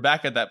we're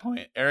back at that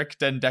point. Eric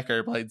Den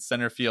Decker played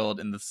center field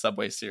in the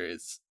Subway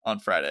Series on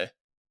Friday.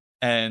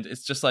 And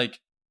it's just like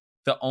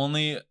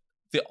literally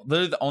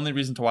the only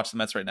reason to watch the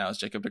Mets right now is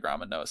Jacob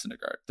deGrom and Noah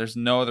Syndergaard. There's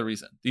no other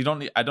reason.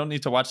 I don't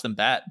need to watch them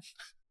bat.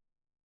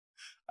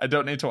 I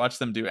don't need to watch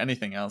them do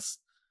anything else.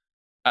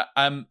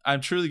 I'm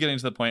truly getting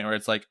to the point where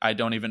it's like I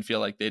don't even feel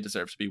like they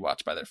deserve to be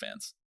watched by their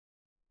fans.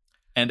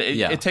 And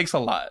it takes a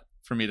lot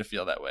for me to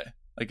feel that way.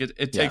 Like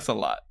it takes a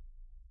lot.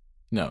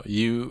 No,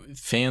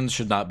 fans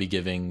should not be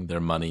giving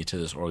their money to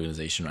this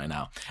organization right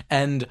now.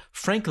 And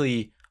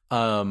frankly,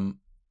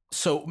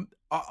 so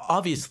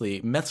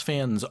obviously Mets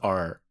fans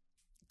are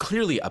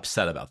clearly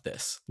upset about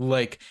this.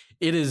 Like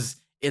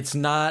it's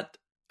not,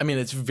 I mean,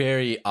 it's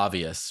very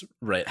obvious,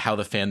 right, how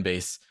the fan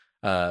base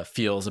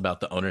feels about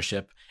the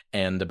ownership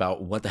and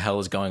about what the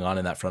hell is going on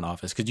in that front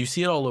office, because you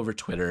see it all over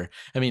Twitter.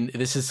 I mean,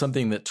 this is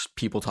something that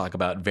people talk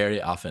about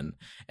very often.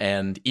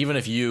 And even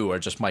if you are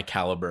just my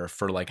caliber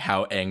for like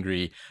how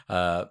angry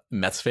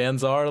Mets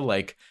fans are,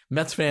 like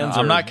Mets fans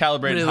I'm are not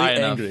calibrated really high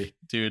angry. enough,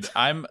 dude.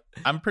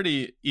 I'm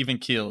pretty even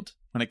keeled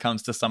when it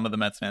comes to some of the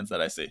Mets fans that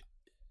I see.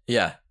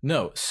 Yeah,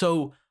 no.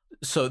 So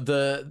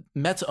the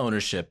Mets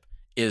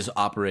is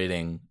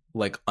operating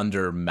like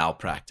under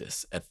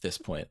malpractice at this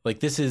point. Like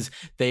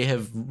they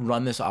have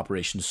run this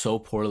operation so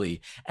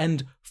poorly.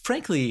 And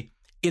frankly,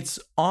 it's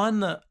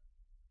on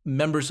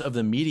members of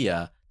the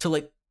media to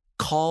like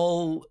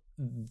call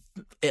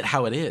it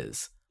how it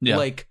is. Yeah.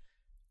 Like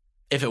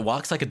if it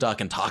walks like a duck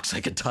and talks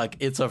like a duck,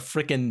 it's a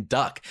freaking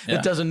duck. Yeah.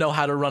 It doesn't know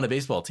how to run a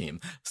baseball team.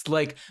 It's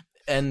like,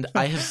 and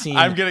I have seen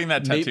I'm getting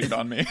that tattooed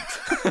on me.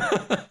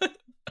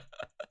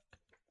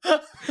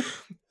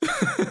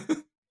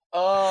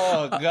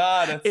 Oh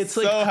God, it's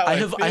so like, how I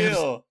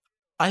feel.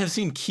 I have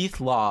seen Keith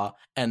Law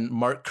and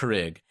Mark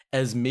Carrig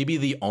as maybe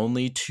the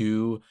only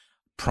two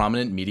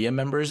prominent media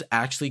members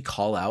actually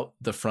call out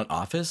the front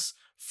office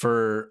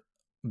for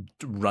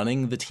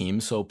running the team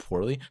so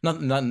poorly.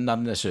 Not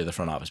necessarily the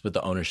front office, but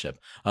the ownership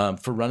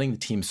for running the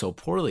team so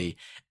poorly.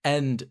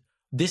 And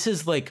this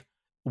is like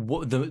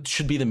what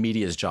should be the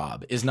media's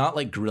job, is not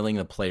like grilling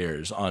the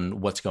players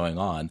on what's going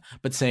on,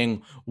 but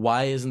saying,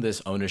 why isn't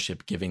this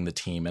ownership giving the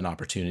team an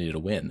opportunity to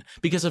win?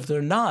 Because if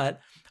they're not,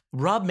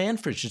 Rob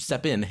Manfred should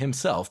step in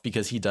himself,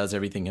 because he does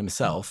everything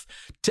himself,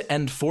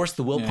 and force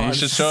the Wilpons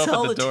to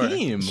sell the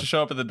team. He should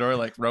show up at the door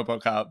like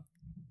RoboCop.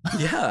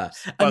 Yeah.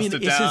 I mean,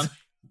 it's just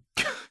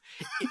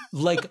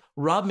like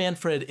Rob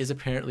Manfred is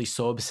apparently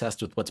so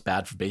obsessed with what's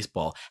bad for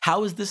baseball.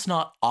 How is this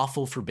not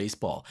awful for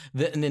baseball?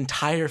 That an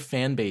entire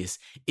fan base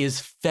is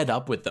fed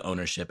up with the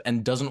ownership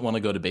and doesn't want to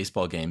go to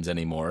baseball games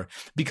anymore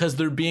because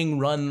they're being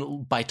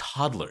run by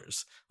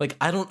toddlers. Like,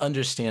 I don't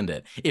understand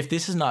it. If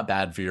this is not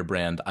bad for your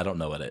brand, I don't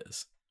know what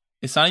is.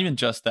 It's not even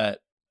just that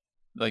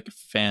like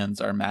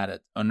fans are mad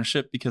at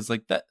ownership, because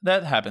like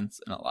that happens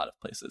in a lot of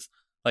places.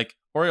 Like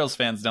Orioles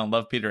fans don't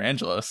love Peter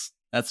Angelos,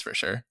 that's for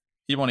sure.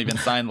 He won't even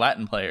sign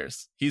Latin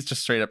players. He's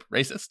just straight up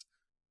racist.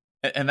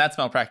 And that's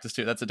malpractice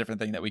too. That's a different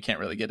thing that we can't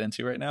really get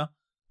into right now.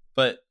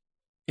 But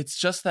it's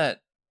just that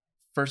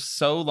for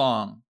so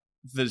long,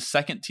 the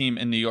second team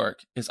in New York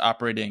is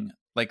operating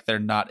like they're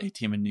not a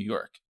team in New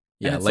York.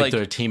 Yeah, like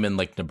they're a team in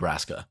like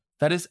Nebraska.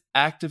 That is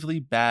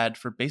actively bad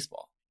for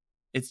baseball.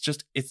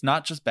 It's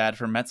not just bad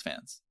for Mets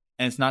fans.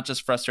 And it's not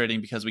just frustrating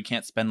because we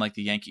can't spend like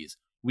the Yankees.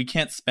 We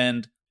can't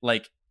spend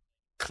like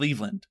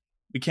Cleveland.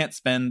 We can't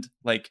spend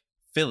like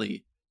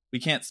Philly. We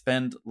can't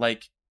spend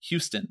like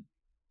Houston.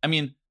 I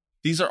mean,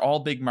 these are all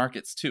big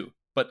markets too.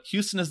 But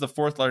Houston is the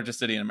fourth largest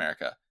city in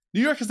America.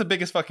 New York is the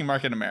biggest fucking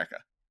market in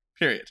America.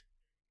 Period.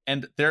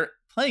 And they're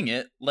playing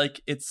it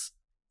like it's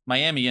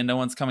Miami and no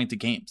one's coming to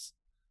games.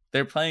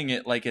 They're playing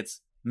it like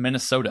it's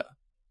Minnesota.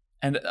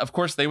 And of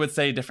course, they would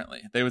say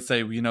differently. They would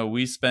say, you know,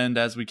 we spend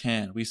as we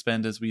can. We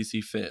spend as we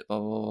see fit, blah,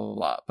 blah, blah,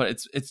 blah.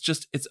 But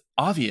it's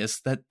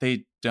obvious that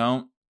they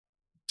don't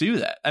do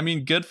that. I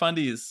mean, Good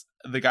Fundies,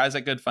 the guys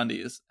at Good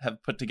Fundies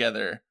have put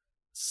together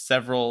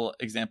several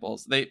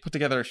examples. They put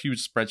together a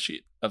huge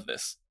spreadsheet of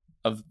this,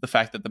 of the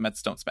fact that the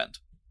Mets don't spend.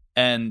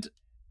 And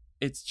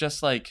it's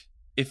just like,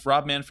 if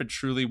Rob Manfred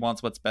truly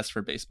wants what's best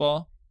for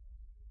baseball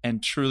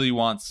and truly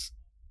wants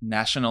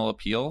national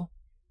appeal,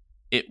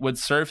 it would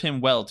serve him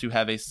well to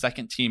have a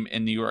second team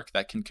in New York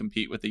that can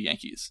compete with the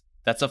Yankees.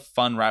 That's a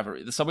fun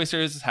rivalry. The Subway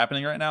Series is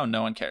happening right now.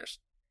 No one cares.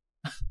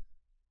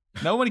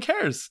 No one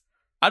cares.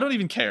 I don't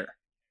even care.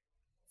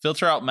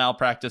 Filter out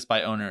malpractice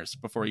by owners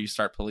before you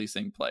start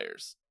policing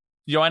players.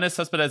 Yoenis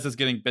Cespedes is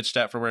getting bitched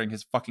at for wearing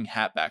his fucking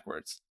hat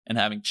backwards and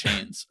having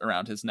chains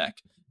around his neck.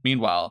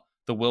 Meanwhile,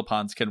 the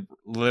Wilpons can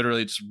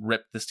literally just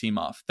rip this team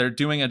off. They're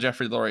doing a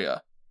Jeffrey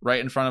Loria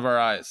right in front of our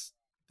eyes.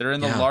 They're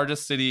in the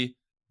largest city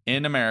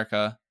in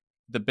America,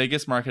 the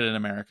biggest market in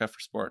America for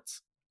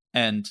sports,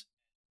 and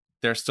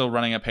they're still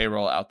running a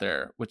payroll out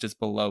there which is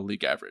below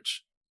league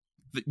average.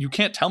 You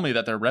can't tell me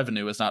that their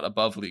revenue is not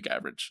above league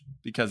average,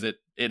 because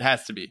it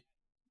has to be.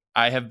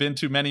 I have been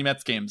to many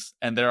Mets games,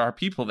 and there are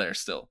people there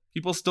still.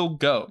 People still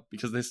go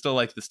because they still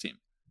like this team.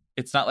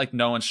 It's not like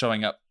no one's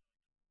showing up.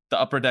 The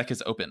upper deck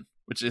is open,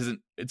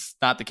 it's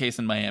not the case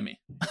in Miami.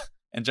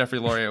 And Jeffrey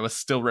Loria was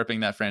still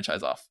ripping that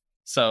franchise off.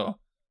 So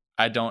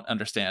I don't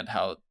understand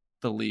how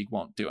the league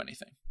won't do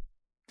anything.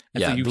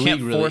 And so you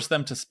can't force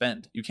them to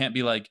spend. You can't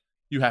be like,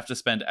 you have to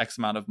spend X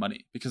amount of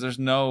money, because there's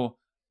no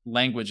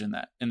language in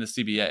that in the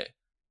CBA.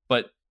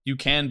 But you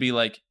can be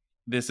like,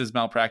 this is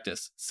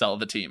malpractice, sell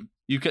the team.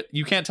 You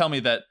can't tell me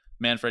that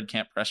Manfred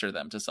can't pressure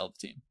them to sell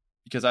the team,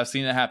 because I've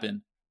seen it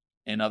happen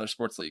in other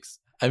sports leagues.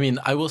 I mean,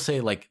 I will say,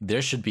 like,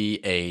 there should be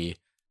a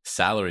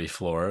salary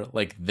floor.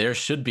 Like, there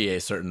should be a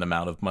certain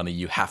amount of money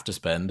you have to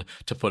spend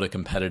to put a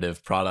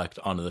competitive product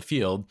onto the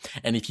field.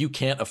 And if you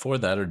can't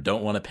afford that or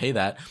don't want to pay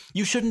that,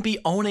 you shouldn't be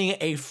owning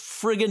a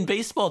friggin'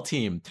 baseball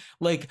team.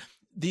 Like,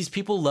 these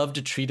people love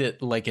to treat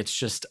it like it's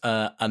just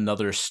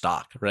another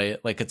stock, right?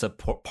 Like it's a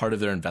part of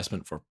their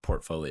investment for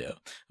portfolio.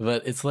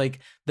 But it's like,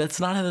 that's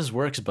not how this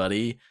works,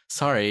 buddy.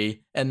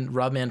 Sorry. And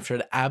Rob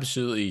Manfred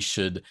absolutely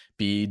should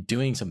be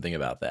doing something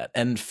about that.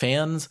 And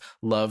fans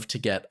love to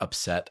get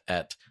upset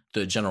at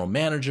the general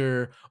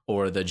manager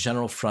or the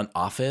general front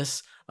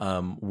office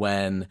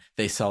when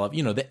they sell up.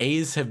 You know, the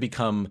A's have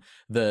become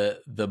the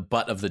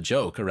butt of the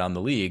joke around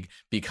the league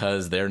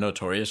because they're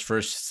notorious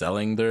for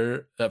selling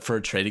for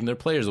trading their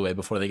players away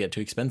before they get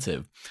too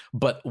expensive.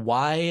 But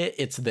why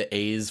it's the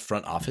A's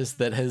front office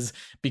that has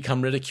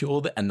become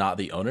ridiculed and not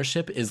the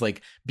ownership is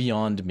like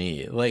beyond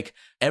me. Like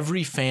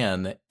every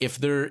fan, if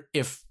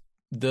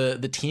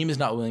the team is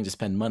not willing to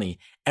spend money,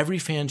 every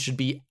fan should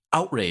be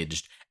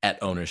outraged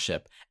at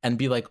ownership and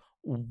be like,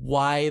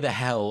 why the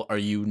hell are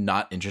you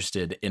not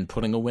interested in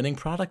putting a winning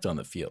product on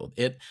the field?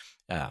 It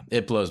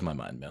blows my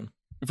mind, man.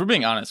 If we're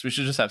being honest, we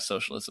should just have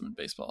socialism in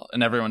baseball,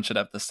 and everyone should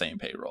have the same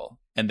payroll,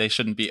 and they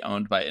shouldn't be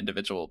owned by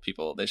individual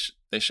people.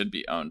 They should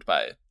be owned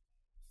by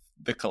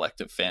the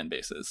collective fan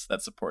bases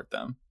that support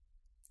them.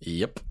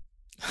 Yep.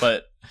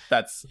 But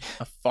that's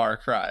a far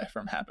cry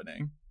from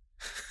happening.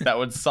 That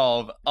would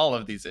solve all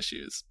of these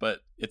issues, but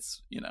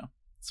it's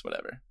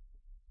whatever.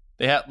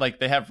 They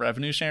have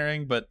revenue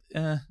sharing, but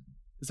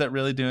is that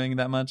really doing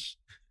that much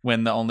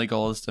when the only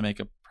goal is to make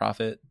a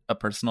profit, a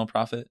personal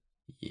profit?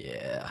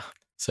 Yeah.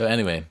 So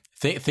anyway,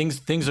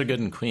 things are good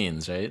in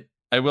Queens, right?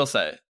 I will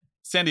say,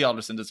 Sandy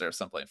Alderson deserves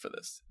some blame for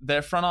this.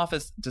 Their front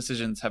office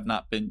decisions have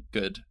not been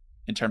good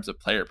in terms of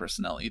player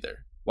personnel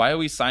either. Why are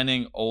we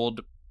signing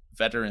old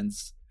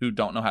veterans who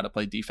don't know how to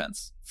play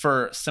defense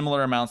for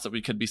similar amounts that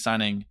we could be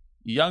signing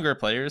younger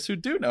players who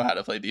do know how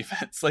to play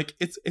defense? Like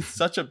it's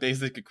such a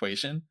basic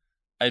equation.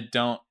 I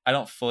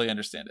don't fully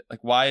understand it.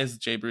 Like, why is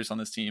Jay Bruce on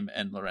this team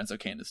and Lorenzo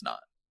Cain is not?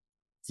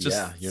 It's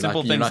just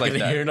simple things like that. You're not going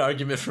to hear an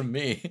argument from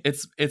me.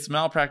 It's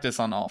malpractice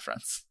on all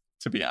fronts,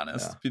 to be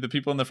honest. Yeah. The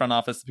people in the front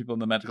office, the people in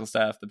the medical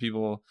staff, the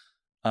people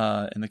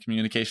in the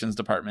communications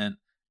department,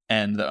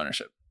 and the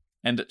ownership.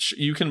 And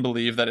you can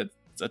believe that it's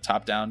a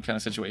top-down kind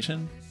of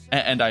situation,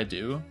 and I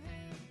do.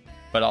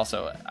 But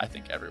also, I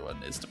think everyone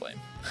is to blame.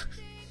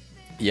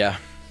 Yeah,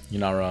 you're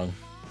not wrong.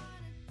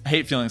 I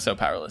hate feeling so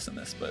powerless in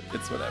this, but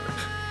it's whatever.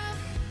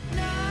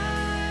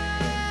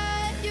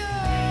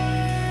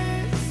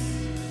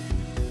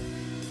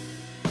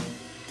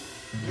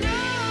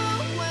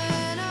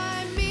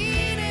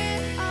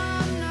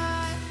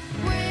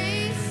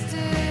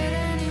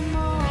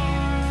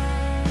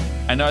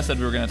 I know I said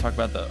we were going to talk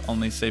about the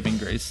only saving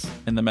grace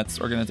in the Mets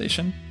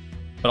organization,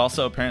 but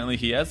also apparently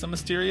he has a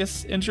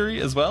mysterious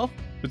injury as well,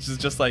 which is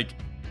just like,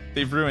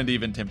 they've ruined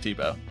even Tim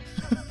Tebow.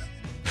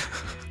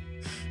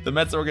 The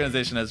Mets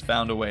organization has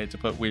found a way to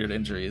put weird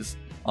injuries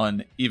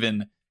on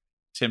even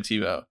Tim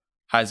Tebow,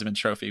 Heisman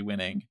Trophy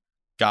winning,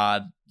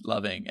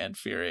 God-loving and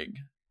fearing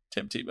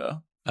Tim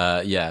Tebow.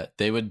 Yeah,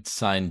 they would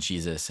sign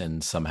Jesus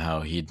and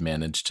somehow he'd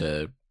manage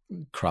to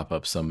crop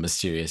up some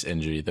mysterious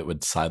injury that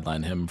would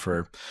sideline him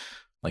for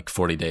like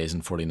 40 days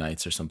and 40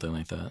 nights or something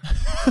like that.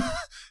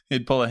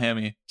 He'd pull a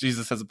hammy.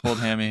 Jesus has a pulled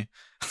hammy.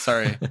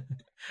 Sorry.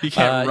 He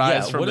can't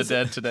rise from the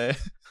dead today.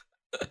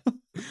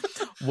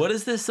 What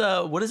is this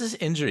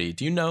injury?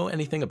 Do you know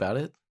anything about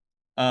it?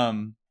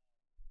 SNY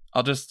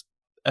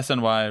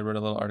wrote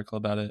a little article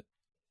about it.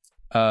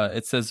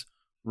 It says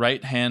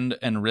right hand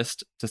and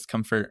wrist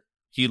discomfort.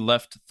 He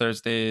left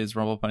Thursday's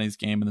Rumble Bunnies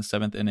game in the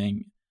 7th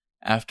inning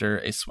after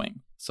a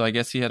swing. So I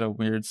guess he had a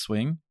weird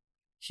swing.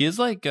 He is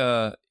like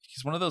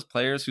he's one of those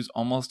players who's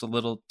almost a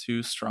little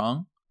too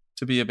strong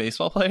to be a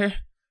baseball player.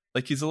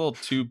 Like he's a little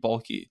too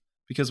bulky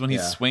because when he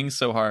swings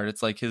so hard,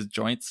 it's like his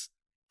joints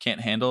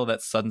can't handle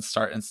that sudden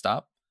start and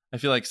stop. I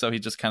feel like so he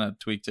just kind of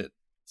tweaked it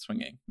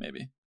swinging,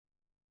 maybe.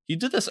 He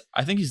did this.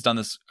 I think he's done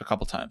this a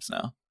couple times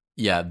now.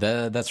 Yeah,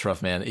 that's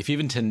rough, man. If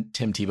even Tim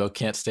Tebow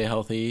can't stay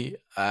healthy,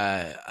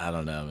 I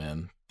don't know,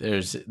 man.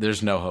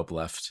 There's no hope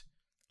left.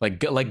 Like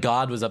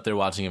God was up there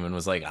watching him and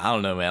was like, I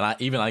don't know, man.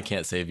 I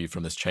can't save you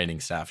from this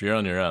training staff. You're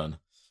on your own.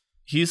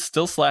 He's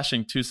still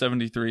slashing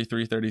 273,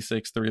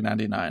 336,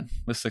 399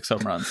 with 6 home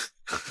runs.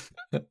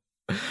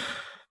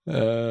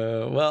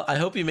 Well, I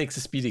hope he makes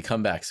a speedy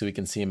comeback so we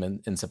can see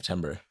him in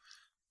September.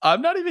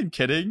 I'm not even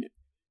kidding.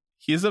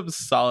 He's a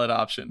solid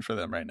option for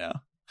them right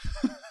now.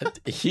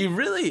 He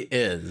really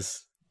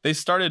is. They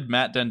started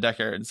Matt Den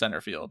Decker in center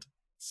field.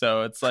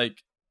 So it's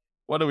like,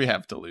 What do we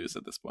have to lose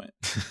at this point?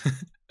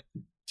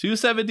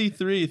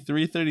 273,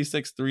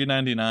 336,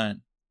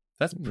 399.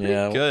 That's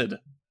pretty good.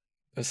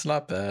 It's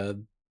not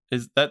bad.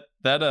 Is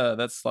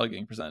that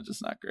slugging percentage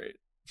is not great.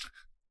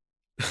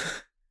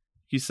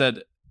 He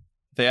said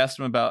they asked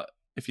him about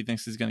if he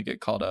thinks he's going to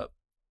get called up.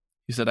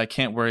 He said, I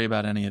can't worry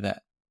about any of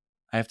that.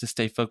 I have to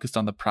stay focused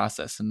on the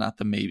process and not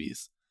the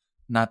maybes,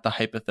 not the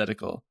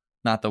hypothetical,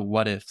 not the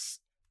what ifs.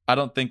 I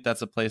don't think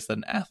that's a place that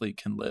an athlete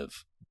can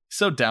live.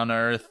 So down to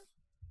earth.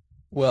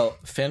 Well,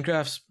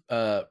 Fangraphs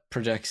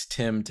projects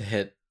Tim to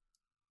hit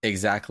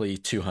exactly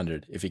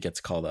 200 if he gets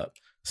called up.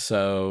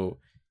 So,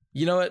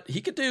 you know what?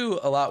 He could do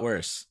a lot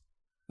worse.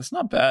 That's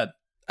not bad.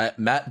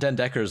 Matt Den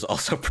Decker is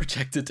also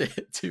projected to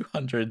hit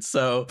 200.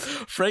 So,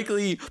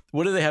 frankly,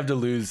 what do they have to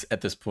lose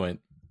at this point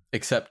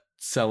except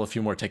sell a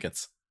few more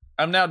tickets?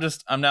 I'm now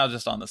just on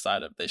the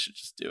side of they should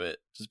just do it,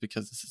 just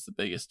because this is the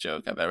biggest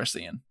joke I've ever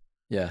seen.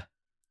 Yeah.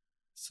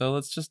 So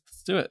let's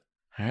do it.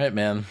 All right,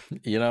 man.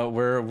 You know,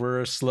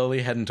 we're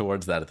slowly heading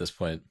towards that at this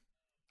point.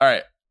 All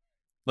right.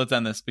 Let's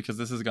end this because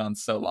this has gone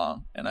so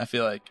long and I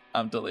feel like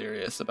I'm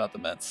delirious about the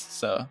Mets.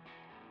 So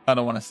I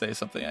don't want to say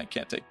something I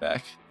can't take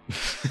back.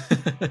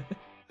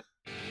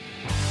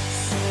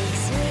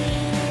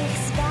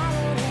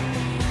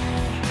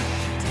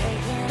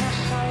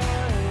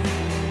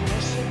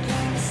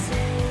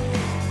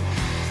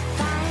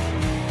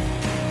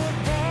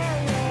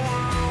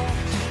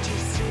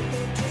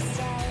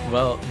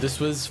 Well, this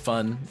was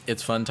fun.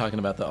 It's fun talking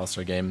about the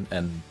All-Star game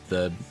and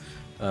the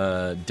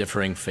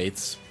differing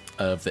fates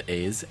of the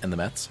A's and the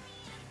Mets.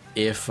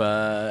 If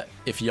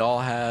y'all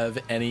have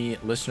any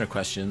listener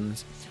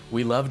questions,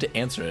 we love to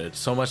answer it.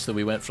 So much that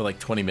we went for like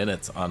 20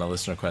 minutes on a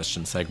listener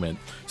question segment.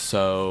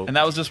 So, and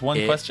that was just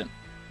one question.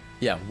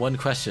 Yeah, one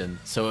question.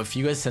 So if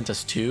you guys sent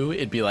us two,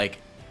 it'd be like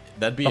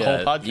that'd be a whole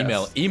a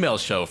podcast. email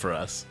show for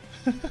us.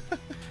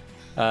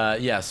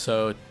 Yeah.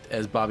 So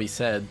as Bobby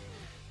said,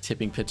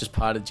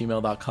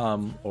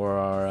 tippingpitchespod@gmail.com, or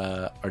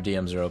our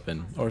DMs are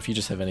open. Or if you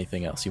just have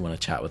anything else you want to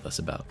chat with us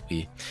about,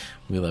 we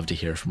love to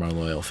hear from our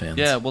loyal fans.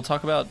 Yeah, we'll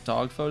talk about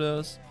dog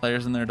photos,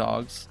 players and their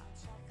dogs.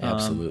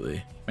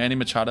 Absolutely. Manny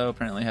Machado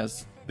apparently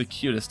has the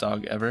cutest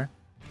dog ever,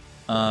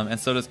 and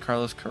so does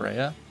Carlos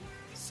Correa.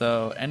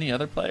 So any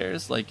other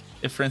players, like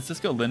if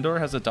Francisco Lindor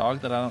has a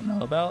dog that I don't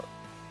know about,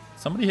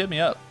 somebody hit me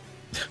up.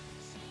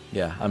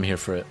 Yeah, I'm here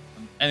for it.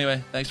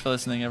 Anyway, thanks for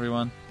listening,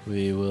 everyone.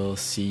 We will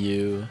see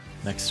you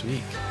next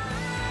week.